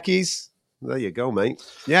 Trackies. There you go, mate.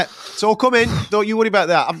 Yeah, it's all coming. Don't you worry about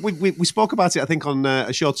that. We spoke about it, I think, on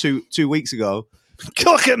a show two weeks ago.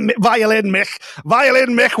 Look at Violin Mick.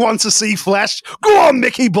 Violin Mick wants to see flesh. Go on,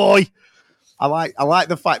 Mickey boy. I like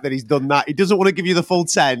the fact that he's done that. He doesn't want to give you the full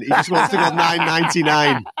 10. He just wants to go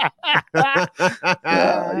 $9.99.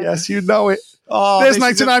 Yes, you know it. Oh, There's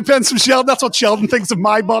this is 99 pence from Sheldon. That's what Sheldon thinks of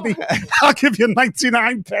my body. I'll give you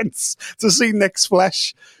 99 pence to see Nick's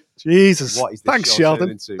flesh. Jesus. What is this Thanks, show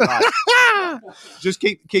Sheldon. turning into? Right. Just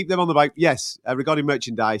keep them on the bike. Yes, regarding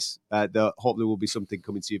merchandise, there hopefully will be something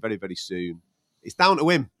coming to you very, very soon. It's down to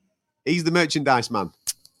him. He's the merchandise man.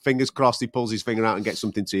 Fingers crossed he pulls his finger out and gets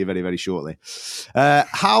something to you very, very shortly.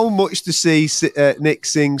 How much to see Nick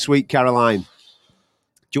sing Sweet Caroline? Do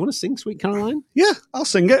you want to sing Sweet Caroline? Yeah, I'll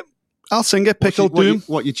sing it. Pickled Doom.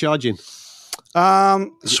 What you charging?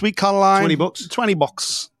 Sweet Caroline.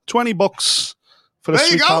 $20? $20 for the There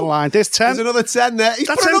you Sweet go. Caroline. There's 10. There's another 10 there. He's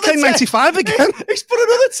That's put another 10. MK95 again. He's put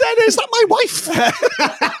another 10 in. Is that my wife?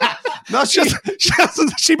 No, She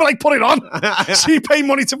be like, put it on. She paid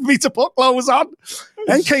money for me to put clothes on.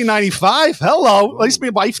 NK95, hello. At least my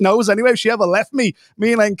wife knows anyway. If she ever left me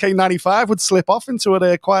and NK95 would slip off into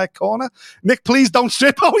a quiet corner. Nick, please don't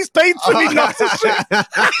strip. Oh, he's paid for me not to strip.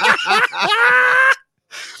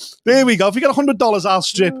 There we go. If we get $100, I'll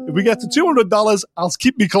strip. If we get to $200, I'll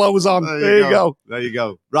keep my clothes on. There you go. There you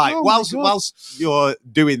go. Right. Oh, whilst you're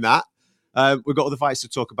doing that, we've got other fights to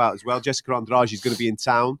talk about as well. Jessica Andrade is going to be in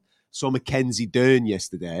town. Saw Mackenzie Dern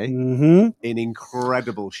yesterday in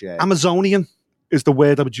incredible shape. Amazonian is the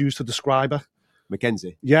word I would use to describe her.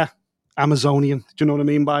 Mackenzie. Yeah, Amazonian. Do you know what I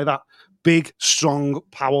mean by that? Big, strong,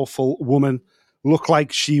 powerful woman. Looked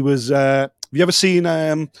like she was... have you ever seen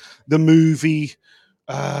the movie...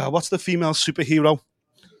 what's the female superhero?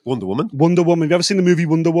 Wonder Woman. Wonder Woman. Have you ever seen the movie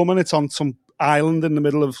Wonder Woman? It's on some island in the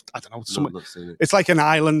middle of... I don't know. No, I've not seen it. It's like an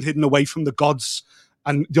island hidden away from the gods.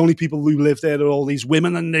 And the only people who live there are all these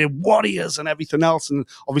women and they're warriors and everything else. And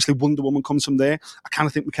obviously Wonder Woman comes from there. I kind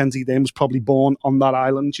of think Mackenzie Dern was probably born on that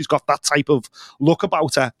island. She's got that type of look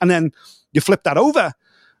about her. And then you flip that over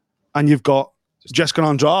and you've got Jessica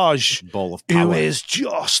Andrade, Ball of power. who is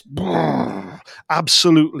just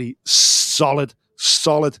absolutely solid.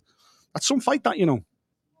 That's some fight that,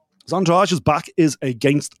 Andrade's back is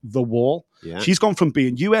against the wall. Yeah. She's gone from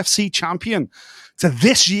being UFC champion to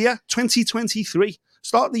this year, 2023.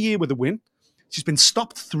 Start the year with a win. She's been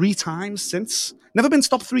stopped 3 times since. Never been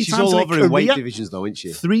stopped 3 She's times all in over her in weight career. divisions, though, isn't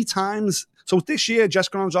she? 3 times. So this year,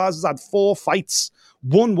 Jessica Andrade has had 4 fights,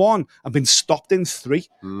 won 1, and been stopped in 3.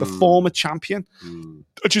 The former champion. And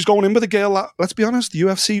she's going in with a girl that, let's be honest, the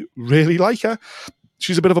UFC really like her.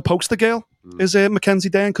 She's a bit of a poster girl, is Mackenzie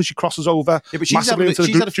Dern, because she crosses over Yeah, but massively into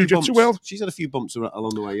the jiu-jitsu world. She's had a few bumps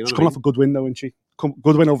along the way. You know She's what coming I off a good win, though, isn't she?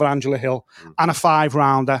 good win over Angela Hill, and a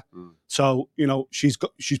 5-rounder. So, she's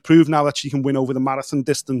proved now that she can win over the marathon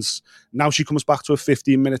distance. Now she comes back to a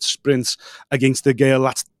 15-minute sprint against a girl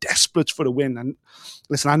that's desperate for a win. And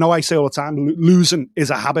listen, I know I say all the time, losing is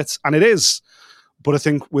a habit, and it is. But I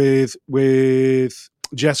think with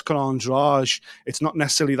Jessica Andrade, it's not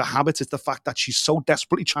necessarily the habit, it's the fact that she's so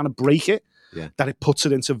desperately trying to break it that it puts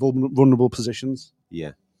it into vulnerable positions.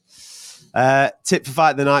 Yeah. Tip for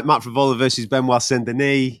fight of the night, Matt Frivola versus Benoit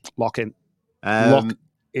Saint-Denis. Lock in. Lock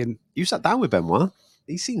in. You sat down with Benoit.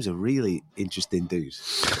 He seems a really interesting dude.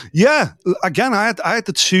 Yeah. Again, I had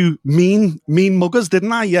the two mean muggers,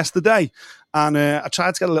 didn't I, yesterday? And I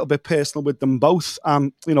tried to get a little bit personal with them both.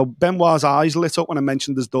 Benoit's eyes lit up when I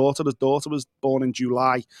mentioned his daughter. His daughter was born in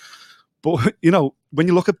July. But, when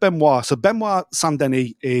you look at Benoit, so Benoit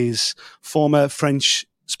Saint-Denis is former French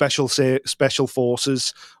special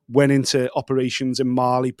forces, went into operations in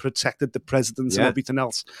Mali, protected the presidents and everything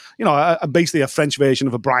else. Basically a French version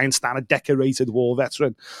of a Brian Stan, a decorated war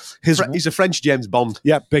veteran. He's a French James Bond.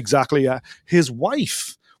 Yeah, exactly, yeah. His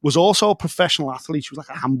wife was also a professional athlete. She was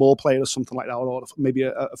like a handball player or something like that, or maybe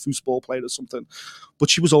a foosball player or something. But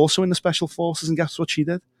she was also in the special forces, and guess what she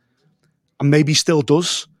did? And maybe still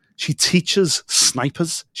does. She teaches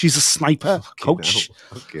snipers. She's a sniper coach.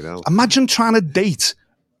 Imagine trying to date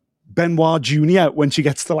Benoit Jr. when she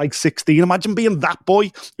gets to like 16. Imagine being that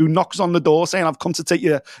boy who knocks on the door saying, I've come to take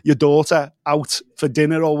your daughter out for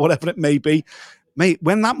dinner or whatever it may be. Mate,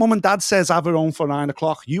 when that mum and dad says have her home for 9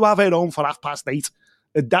 o'clock, you have her home for 8:30.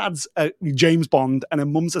 Her dad's James Bond and her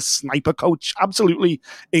mum's a sniper coach. Absolutely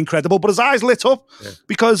incredible. But his eyes lit up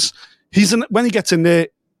because when he gets in there,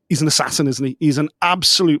 he's an assassin, isn't he? He's an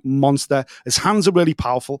absolute monster. His hands are really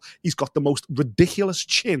powerful. He's got the most ridiculous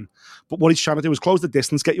chin. But what he's trying to do is close the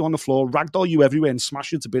distance, get you on the floor, ragdoll you everywhere, and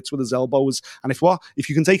smash you to bits with his elbows. And if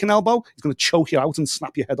you can take an elbow, he's going to choke you out and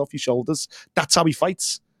snap your head off your shoulders. That's how he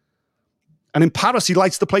fights. And in Paris, he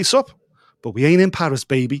lights the place up. But we ain't in Paris,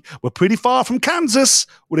 baby. We're pretty far from Kansas.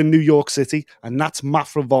 We're in New York City, and that's Matt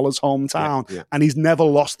Frivola's hometown. Yeah. And he's never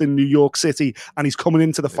lost in New York City. And he's coming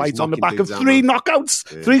into the fight on the back of 3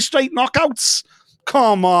 knockouts, 3 straight knockouts.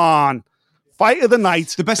 Come on. Fight of the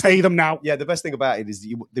night. The best pay them now. Yeah, the best thing about it is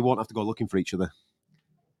they won't have to go looking for each other.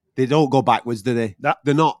 They don't go backwards, do they?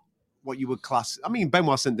 They're not what you would class. I mean,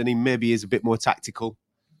 Benoit Saint-Denis maybe is a bit more tactical,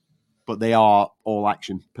 but they are all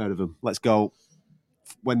action, pair of them. Let's go.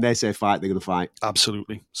 When they say fight, they're going to fight.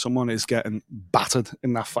 Absolutely. Someone is getting battered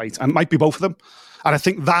in that fight. And it might be both of them. And I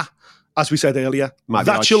think that, as we said earlier,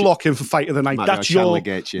 that's your lock-in for fight of the night. That's your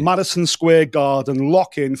Madison Square Garden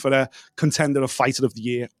lock-in for a contender of fight of the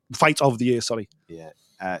year.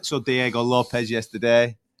 Yeah. So Diego Lopez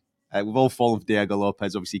yesterday. We've all fallen for Diego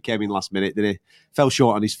Lopez. Obviously, he came in last minute, didn't he? Fell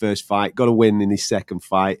short on his first fight. Got a win in his second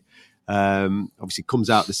fight. Obviously, comes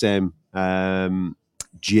out the same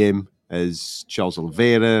gym as Charles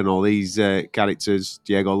Oliveira and all these characters.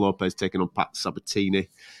 Diego Lopez taking on Pat Sabatini,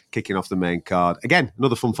 kicking off the main card. Again,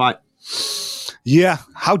 another fun fight. Yeah.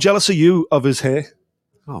 How jealous are you of his hair?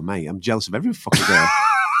 Oh, mate, I'm jealous of every fucking girl.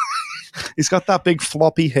 He's got that big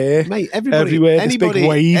floppy hair. Mate, everywhere, big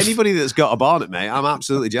wave. Anybody that's got a bonnet, mate, I'm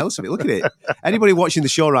absolutely jealous of it. Look at it. Anybody watching the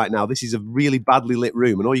show right now, this is a really badly lit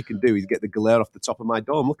room, and all you can do is get the glare off the top of my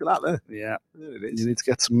dome. Look at that there. Yeah. There it is. You need to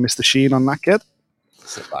get some Mr. Sheen on that, kid.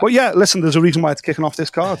 But yeah, listen, there's a reason why it's kicking off this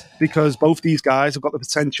card, because both these guys have got the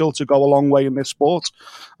potential to go a long way in this sport.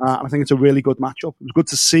 And I think it's a really good matchup. It was good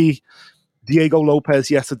to see Diego Lopez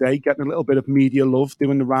yesterday getting a little bit of media love,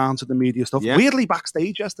 doing the rounds of the media stuff. Yeah. Weirdly,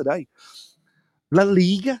 backstage yesterday, La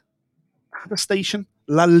Liga had a station.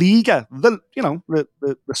 La Liga,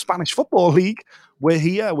 the Spanish football league, were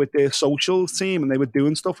here with their socials team, and they were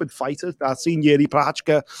doing stuff with fighters. I've seen Yuri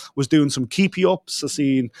Prochazka was doing some keepy-ups. I've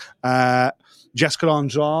seen Jessica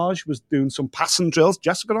Andrade was doing some passing drills.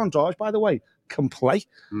 Jessica Andrade, by the way, can play.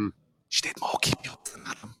 She did more keepy-ups than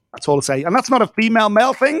Adam. That's all I say. And that's not a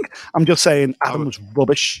female-male thing. I'm just saying Adam was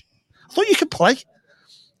rubbish. I thought you could play.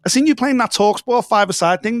 I seen you playing that TalkSport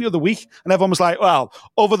 5-a-side thing the other week, and everyone was like, well,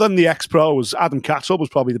 other than the ex-pros, Adam Catsup was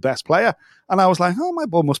probably the best player. And I was like, oh, my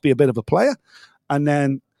boy must be a bit of a player. And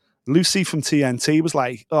then Lucy from TNT was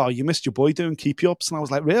like, oh, you missed your boy doing keepy-ups. And I was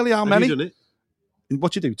like, really? How many? You done it?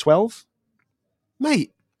 What'd you do, 12?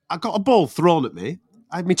 Mate, I got a ball thrown at me.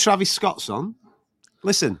 I had my Travis Scott's on.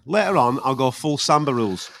 Listen, later on, I'll go full Samba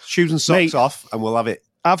rules. Shoes and socks off, and we'll have it.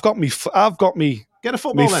 I've got me. Get a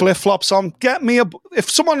football. Me flip flops on. Get me a. If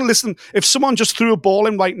someone just threw a ball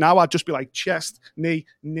in right now, I'd just be like chest, knee,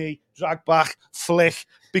 drag back, flick,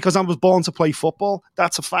 because I was born to play football.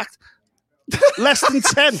 That's a fact. Less than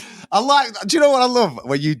 10. I like. Do you know what I love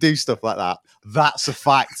when you do stuff like that? That's a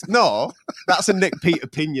fact. No, that's a Nick Pete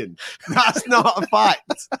opinion. That's not a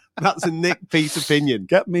fact. That's a Nick Pete opinion.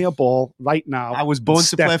 Get me a ball right now. I was born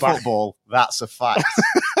to play back. football. That's a fact.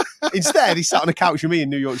 Instead, he sat on a couch with me in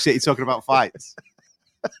New York City talking about fights.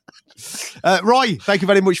 Roy, thank you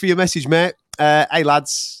very much for your message, mate. Hey,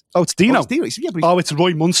 lads. Oh, it's Dino. Oh, it's Dino. Oh, it's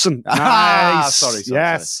Roy Munson. Ah, Nice. sorry.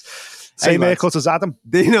 Yes. Hey, Same haircut as Adam.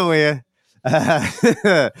 Dino here.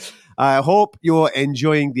 I hope you're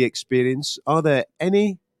enjoying the experience. Are there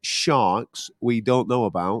any sharks we don't know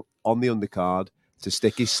about on the undercard to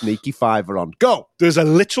stick his sneaky fiver on? Go! There's a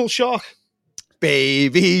literal shark.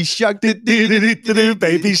 Baby shark.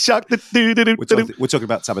 Baby shark. We're talking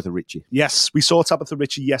about Tabitha Ritchie. Yes, we saw Tabitha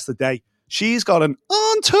Ritchie yesterday. She's got an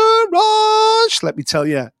entourage. Let me tell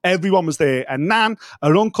you, everyone was there. Her nan,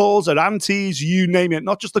 her uncles, her aunties, you name it.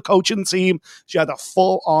 Not just the coaching team. She had a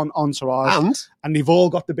full-on entourage. And they've all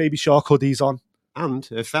got the Baby Shark hoodies on. And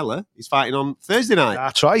her fella is fighting on Thursday night.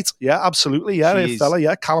 That's right. Yeah, absolutely. Yeah, her fella,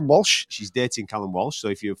 yeah, Callum Walsh. She's dating Callum Walsh. So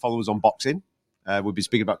if you follow us on boxing, we'll be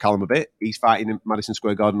speaking about Callum a bit. He's fighting in Madison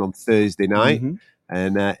Square Garden on Thursday night. Mm-hmm.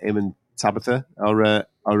 And him and Tabitha are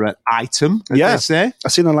an item, as they say. I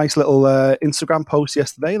seen a nice little Instagram post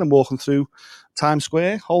yesterday, and I'm walking through Times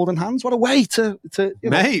Square holding hands. What a way to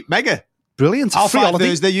mate, mega. Brilliant. I'll fight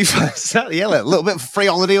Thursday. You a little bit of free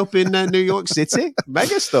holiday up in New York City.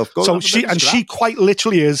 Mega stuff. So she quite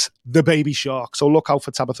literally is the Baby Shark. So look out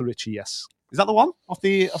for Tabitha Ritchie, yes. Is that the one off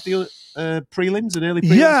the prelims and early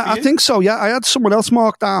prelims? Yeah, I think so. Yeah, I had someone else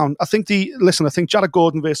marked down. I think Jared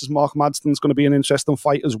Gordon versus Mark Madsen is going to be an interesting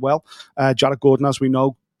fight as well. Jared Gordon, as we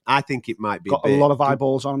know, I think it might be got a lot of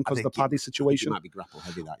eyeballs on him because of the Paddy situation. It might be grapple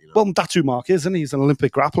heavy, that, you know. Well, that's who Mark is, isn't he? He's an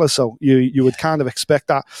Olympic grappler, so you would kind of expect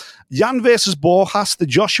that. Jan versus Borjas, the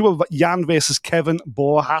Joshua Jan versus Kevin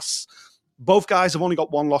Borjas. Both guys have only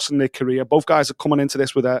got one loss in their career. Both guys are coming into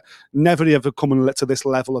this with never ever coming to this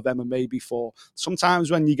level of MMA before. Sometimes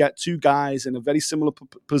when you get two guys in a very similar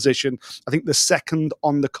position, I think the second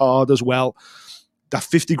on the card as well, that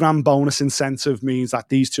 50 grand bonus incentive means that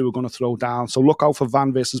these two are going to throw down. So look out for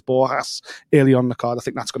Van versus Borjas early on the card. I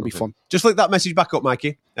think that's going to be fun. Just look that message back up,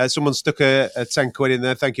 Mikey. Someone stuck a 10 quid in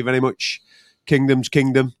there. Thank you very much. Kingdom's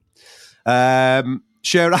Kingdom.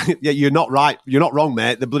 Share, yeah, you're not right. You're not wrong,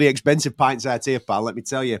 mate. The bloody expensive pints out here, pal. Let me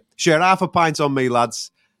tell you. Share half a pint on me, lads.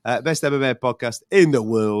 Best MMA podcast in the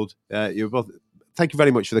world. You're both. Thank you very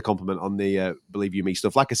much for the compliment on the Believe You Me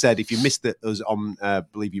stuff. Like I said, if you missed us on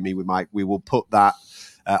Believe You Me with Mike, we will put that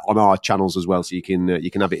on our channels as well, so you can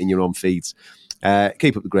have it in your own feeds.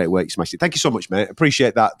 Keep up the great work, you smashed it. Thank you so much, mate.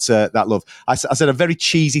 Appreciate that love. I said a very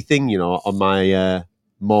cheesy thing, on my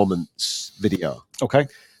moments video. Okay.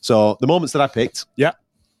 So the moments that I picked, yeah,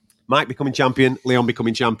 Mike becoming champion, Leon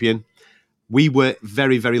becoming champion. We were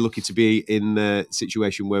very, very lucky to be in a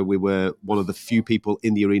situation where we were one of the few people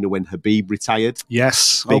in the arena when Habib retired.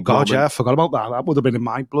 Yes. Big moment. Yeah, I forgot about that. That would have been in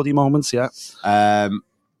my bloody moments, yeah.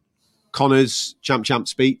 Connor's champ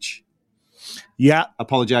speech. Yeah.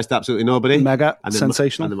 Apologised to absolutely nobody. Mega.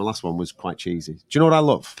 Sensational. And then my last one was quite cheesy. Do you know what I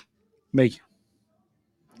love? Me.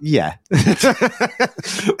 Yeah.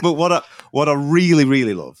 But what I really,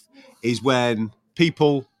 really love is when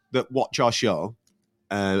people that watch our show,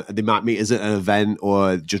 they might meet us at an event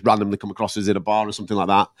or just randomly come across us in a bar or something like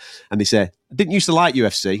that, and they say, I didn't used to like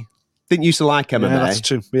UFC, didn't used to like MMA. Yeah, that's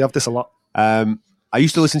true. We have this a lot. I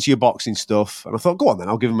used to listen to your boxing stuff, and I thought, go on then,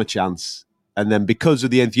 I'll give them a chance. And then because of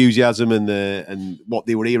the enthusiasm and what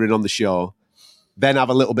they were hearing on the show, then have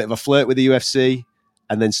a little bit of a flirt with the UFC,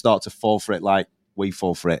 and then start to fall for it like we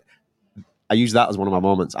fall for it. I use that as one of my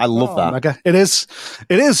moments. I love that. Mega. It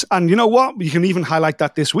is. And you know what? You can even highlight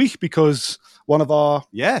that this week because one of our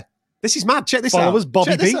this is mad. Check this followers, out.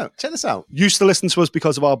 Bobby B. Check this out. Used to listen to us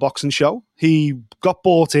because of our boxing show. He got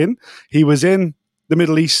bought in. He was in the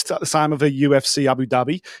Middle East at the time of a UFC Abu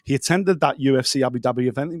Dhabi. He attended that UFC Abu Dhabi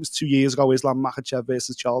event. It was 2 years ago, Islam Makhachev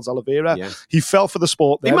versus Charles Oliveira. Yeah. He fell for the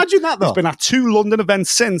sport there. Imagine that, though. He's been at 2 London events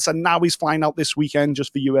since, and now he's flying out this weekend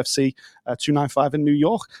just for UFC 295 in New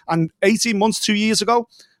York. And 18 months, 2 years ago,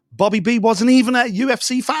 Bobby B wasn't even a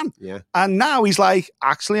UFC fan. Yeah. And now he's like,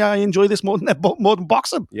 actually, I enjoy this more than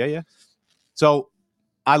boxing. Yeah. So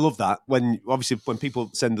I love that. When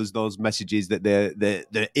people send us those messages that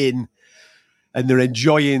they're in and they're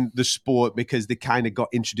enjoying the sport because they kind of got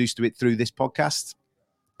introduced to it through this podcast.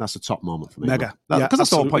 That's a top moment for me. Mega. Because that's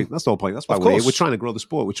the whole point. That's the whole point. That's why we're here. We're trying to grow the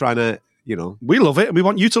sport. We're trying to, We love it, and we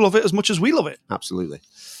want you to love it as much as we love it. Absolutely.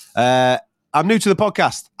 I'm new to the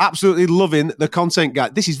podcast. Absolutely loving the content, guy.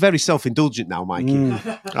 This is very self-indulgent now, Mikey.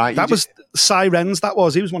 Right, That was Sirens. That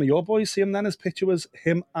was. He was one of your boys. See him then. His picture was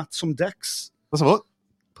him at some decks. Let's have a look.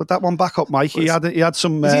 Put that one back up, Mike. He had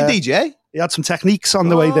some. Is he a DJ? He had some techniques on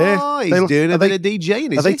the way there. Oh, he's doing a bit of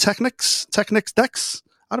DJing, Are they Technics? Technics decks?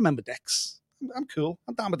 I remember decks. I'm cool.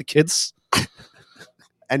 I'm down with the kids.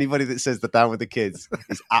 Anybody that says they're down with the kids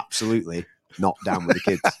is absolutely not down with the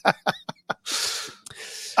kids.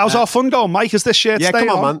 How's our fun going, Mike? Is this shirt staying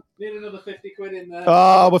come on, man. Need another 50 quid in there.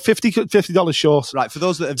 Oh, we're $50 short. Right, for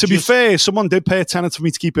those that have To be fair, someone did pay a tenner for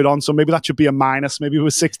me to keep it on, so maybe that should be a minus. Maybe we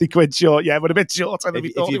were 60 quid short. Yeah, we're a bit short.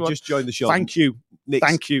 if you've just joined the show, thank you.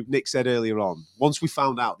 Thank you. Nick said earlier on, once we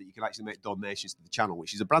found out that you can actually make donations to the channel,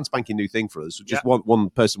 which is a brand spanking new thing for us, so just one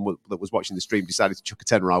person that was watching the stream decided to chuck a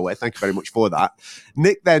tenner our way. Thank you very much for that.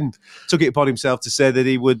 Nick then took it upon himself to say that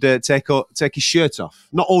he would take his shirt off.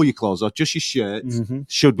 Not all your clothes off, just your shirt,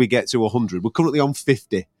 should we get to 100. We're currently on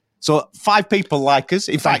 50. So 5 people like us.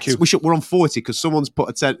 In fact, we're on 40 because someone's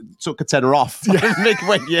took a tenner off. Nick,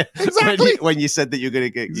 when you said that you're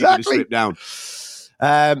going to strip down.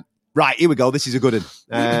 Right, here we go. This is a good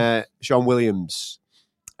one. Sean Williams.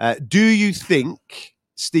 Do you think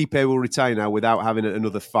Stipe will retire now without having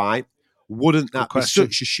another fight? Wouldn't that be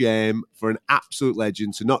such a shame for an absolute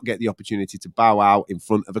legend to not get the opportunity to bow out in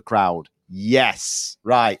front of a crowd? Yes.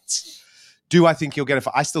 Right. Do I think he'll get a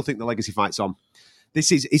fight? I still think the legacy fight's on. Though?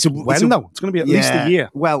 It's going to be at least a year.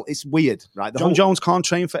 Well, it's weird, right? John Jones can't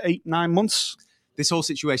train for 8-9 months. This whole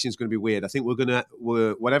situation is going to be weird. I think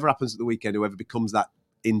whatever happens at the weekend, whoever becomes that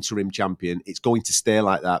interim champion, it's going to stay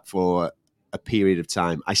like that for a period of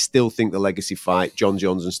time. I still think the legacy fight, John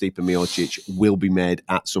Jones and Stipe Miocic, will be made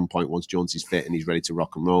at some point once Jones is fit and he's ready to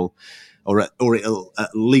rock and roll, or it'll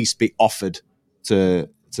at least be offered to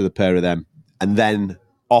the pair of them, and then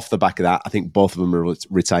off the back of that, I think both of them will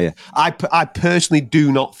retire. I personally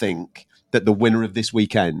do not think that the winner of this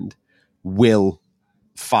weekend will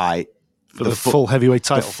fight for the full heavyweight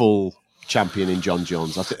title, the full champion in John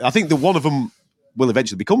Jones. I think that one of them will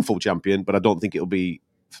eventually become full champion, but I don't think it'll be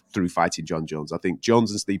through fighting John Jones. I think Jones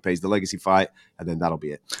and Stipe is the legacy fight, and then that'll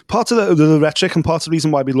be it. Part of the rhetoric and part of the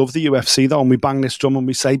reason why we love the UFC, though, and we bang this drum and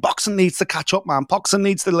we say boxing needs to catch up, man. Boxing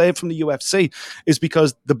needs to learn from the UFC, is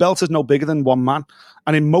because the belt is no bigger than one man.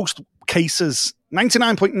 And in most cases,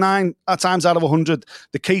 99.9 times out of 100,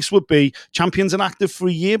 the case would be champions inactive for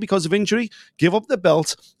a year because of injury, give up the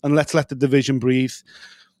belt, and let's let the division breathe.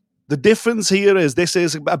 The difference here is this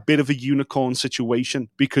is a bit of a unicorn situation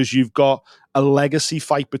because you've got a legacy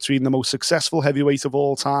fight between the most successful heavyweight of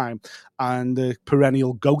all time and the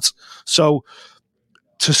perennial GOAT. So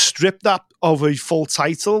to strip that of a full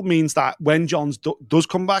title means that when Johns does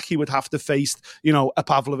come back, he would have to face, a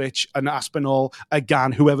Pavlovich, an Aspinall, a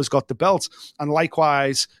Gan, whoever's got the belt. And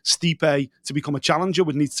likewise, Stipe, to become a challenger,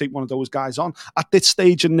 would need to take one of those guys on. At this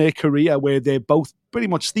stage in their career where they're both pretty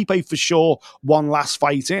much Stipe for sure, one last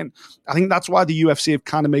fight in, I think that's why the UFC have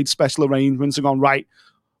kind of made special arrangements and gone, right,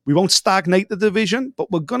 we won't stagnate the division,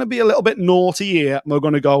 but we're going to be a little bit naughty here. And we're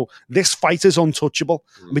going to go, this fight is untouchable.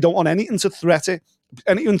 We don't want anything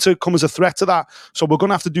to come as a threat to that. So we're going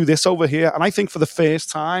to have to do this over here. And I think for the first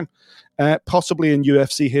time, possibly in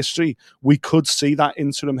UFC history, we could see that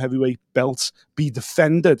interim heavyweight belt be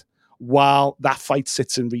defended while that fight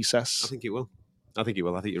sits in recess. I think it will. I think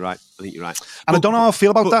you're right. And I don't know how I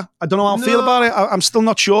feel about that. I don't know how I feel about it. I'm still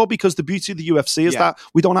not sure because the beauty of the UFC is that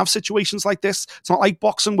we don't have situations like this. It's not like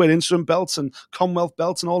boxing where interim belts and Commonwealth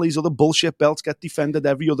belts and all these other bullshit belts get defended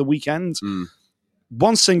every other weekend.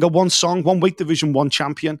 One singer, one song, one weight division, one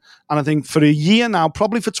champion. And I think for a year now,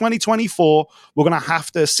 probably for 2024, we're going to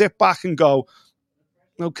have to sit back and go,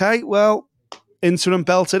 okay, well, interim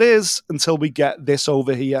belt it is until we get this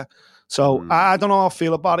over here. So I don't know how I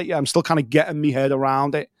feel about it yet. I'm still kind of getting my head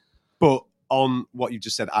around it. But on what you've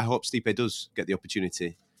just said, I hope Stipe does get the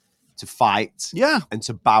opportunity to fight and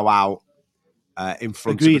to bow out in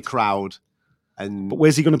front of the crowd. But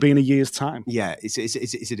where's he going to be in a year's time? Yeah, it's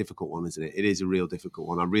a difficult one, isn't it? It is a real difficult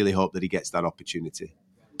one. I really hope that he gets that opportunity.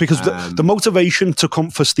 Because the motivation for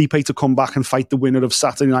Stipe to come back and fight the winner of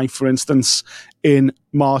Saturday night, for instance, in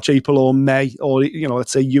March, April or May, or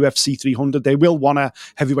let's say UFC 300, they will want a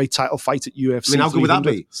heavyweight title fight at UFC 300. How good would that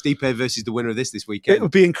be? Stipe versus the winner of this weekend? It would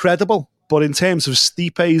be incredible. But in terms of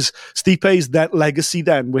Stipe's that legacy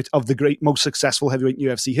then, of the great, most successful heavyweight in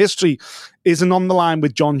UFC history, isn't on the line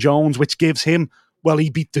with John Jones, which gives him, well, he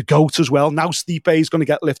beat the GOAT as well. Now Stipe is going to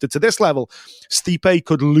get lifted to this level. Stipe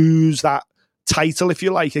could lose that title, if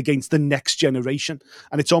you like, against the next generation.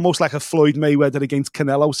 And it's almost like a Floyd Mayweather against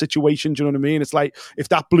Canelo situation. Do you know what I mean? It's like, if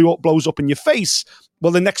that blows up in your face,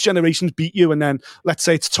 well, the next generation's beat you. And then let's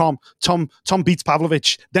say it's Tom beats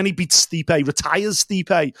Pavlovich. Then he beats Stipe, retires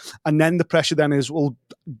Stipe. And then the pressure then is, well,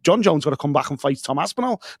 John Jones got to come back and fight Tom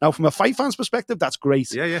Aspinall. Now, from a fight fan's perspective, that's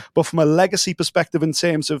great. Yeah. But from a legacy perspective, in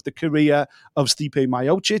terms of the career of Stipe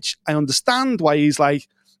Miocic, I understand why he's like,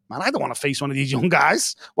 man, I don't want to face one of these young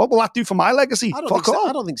guys. What will that do for my legacy? I don't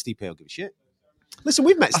think Stipe will give a shit. Listen,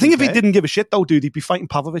 we've met Stipe. I think if he didn't give a shit, though, dude, he'd be fighting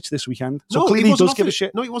Pavlovich this weekend. So clearly he does give a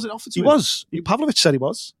shit. No, he wasn't offered to him. He was. Pavlovich said he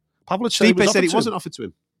was. Stipe said it wasn't offered to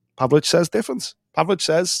him. Pavlovich says different. Pavlovich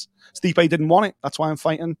says Stipe didn't want it. That's why I'm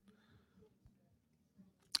fighting.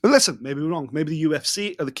 But listen, maybe we're wrong. Maybe the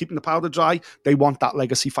UFC are keeping the powder dry. They want that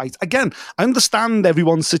legacy fight. Again, I understand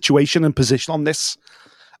everyone's situation and position on this.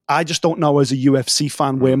 I just don't know as a UFC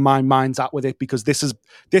fan where my mind's at with it, because this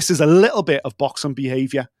is a little bit of boxing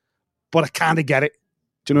behavior, but I kind of get it.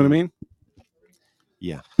 Do you know what I mean?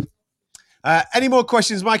 Yeah. Any more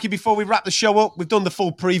questions, Mikey, before we wrap the show up? We've done the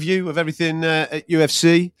full preview of everything at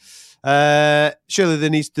UFC. Surely there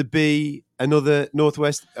needs to be another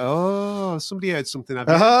Northwest. Oh, somebody heard something.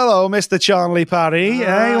 Hello, Mr. Charlie Parry.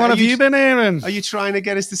 Hey, what have you been hearing? Are you trying to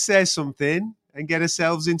get us to say something and get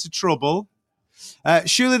ourselves into trouble?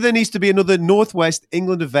 Surely there needs to be another Northwest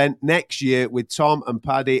England event next year with Tom and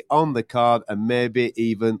Paddy on the card, and maybe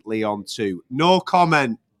even Leon too. No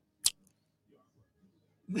comment.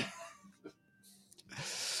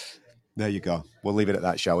 There you go. We'll leave it at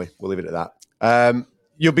that, shall we? We'll leave it at that.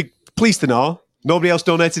 You'll be pleased to know nobody else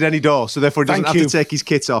donated any dough, so therefore he doesn't have to take his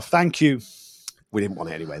kit off. Thank you. We didn't want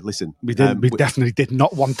it anyway. Listen. We didn't. We definitely did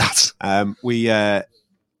not want that.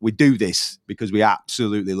 We do this because we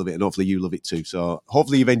absolutely love it, and hopefully you love it too. So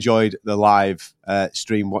hopefully you've enjoyed the live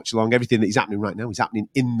stream watch along. Everything that is happening right now is happening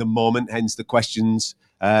in the moment, hence the questions.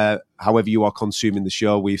 However you are consuming the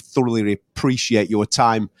show, we thoroughly appreciate your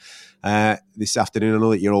time this afternoon. I know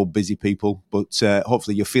that you're all busy people, but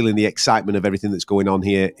hopefully you're feeling the excitement of everything that's going on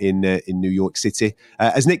here in New York City.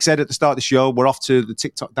 As Nick said at the start of the show, we're off to the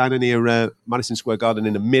TikTok diner near Madison Square Garden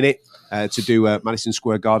in a minute to do a Madison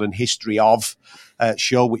Square Garden History of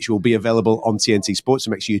show, which will be available on TNT Sports,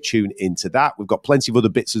 so make sure you tune into that. We've got plenty of other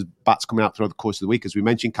bits of bats coming out throughout the course of the week. As we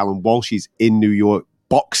mentioned, Callum Walsh is in New York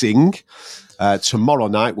boxing tomorrow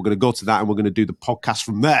night. We're going to go to that and we're going to do the podcast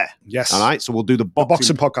from there. Yes. All right. So we'll do the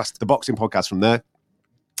boxing podcast. The boxing podcast from there.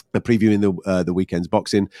 Previewing the weekend's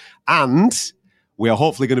boxing. And we are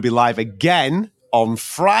hopefully going to be live again on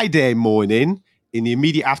Friday morning in the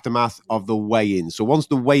immediate aftermath of the weigh-in. So once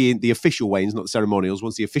the official weigh-ins, not the ceremonials,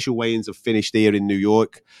 once the official weigh-ins are finished here in New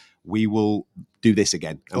York, we will do this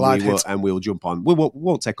again, and we'll jump on. We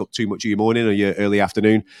won't take up too much of your morning or your early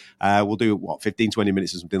afternoon. We'll do 15-20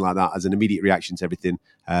 minutes or something like that as an immediate reaction to everything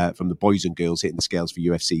from the boys and girls hitting the scales for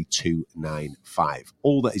UFC 295.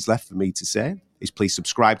 All that is left for me to say is please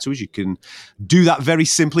subscribe to us. You can do that very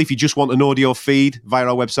simply if you just want an audio feed via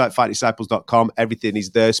our website, fightdisciples.com. Everything is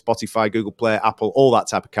there, Spotify, Google Play, Apple, all that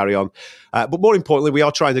type of carry on. But more importantly, we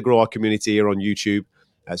are trying to grow our community here on YouTube.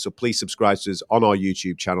 So please subscribe to us on our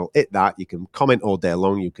YouTube channel. Hit that. You can comment all day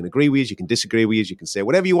long. You can agree with us. You can disagree with us. You can say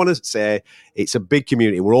whatever you want to say. It's a big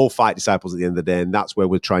community. We're all Fight Disciples at the end of the day, and that's where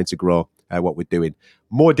we're trying to grow what we're doing.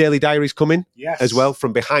 More daily diaries coming as well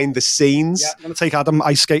from behind the scenes. Yeah, I'm going to take Adam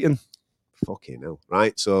ice skating. Fucking hell,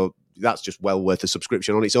 right? So that's just well worth a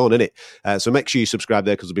subscription on its own, isn't it? So make sure you subscribe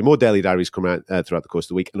there because there'll be more daily diaries coming out throughout the course of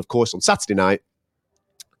the week. And of course, on Saturday night,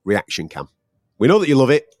 Reaction Cam. We know that you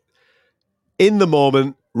love it. In the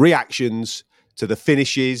moment, reactions to the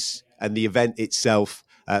finishes and the event itself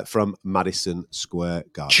from Madison Square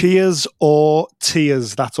Garden. Cheers or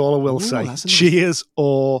tears. That's all I will say. Nice. Cheers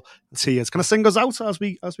or tears. Can I sing us out as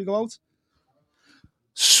we go out?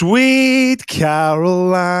 Sweet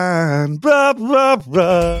Caroline, blah, blah,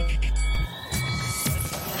 blah.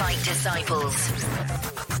 Fight Disciples.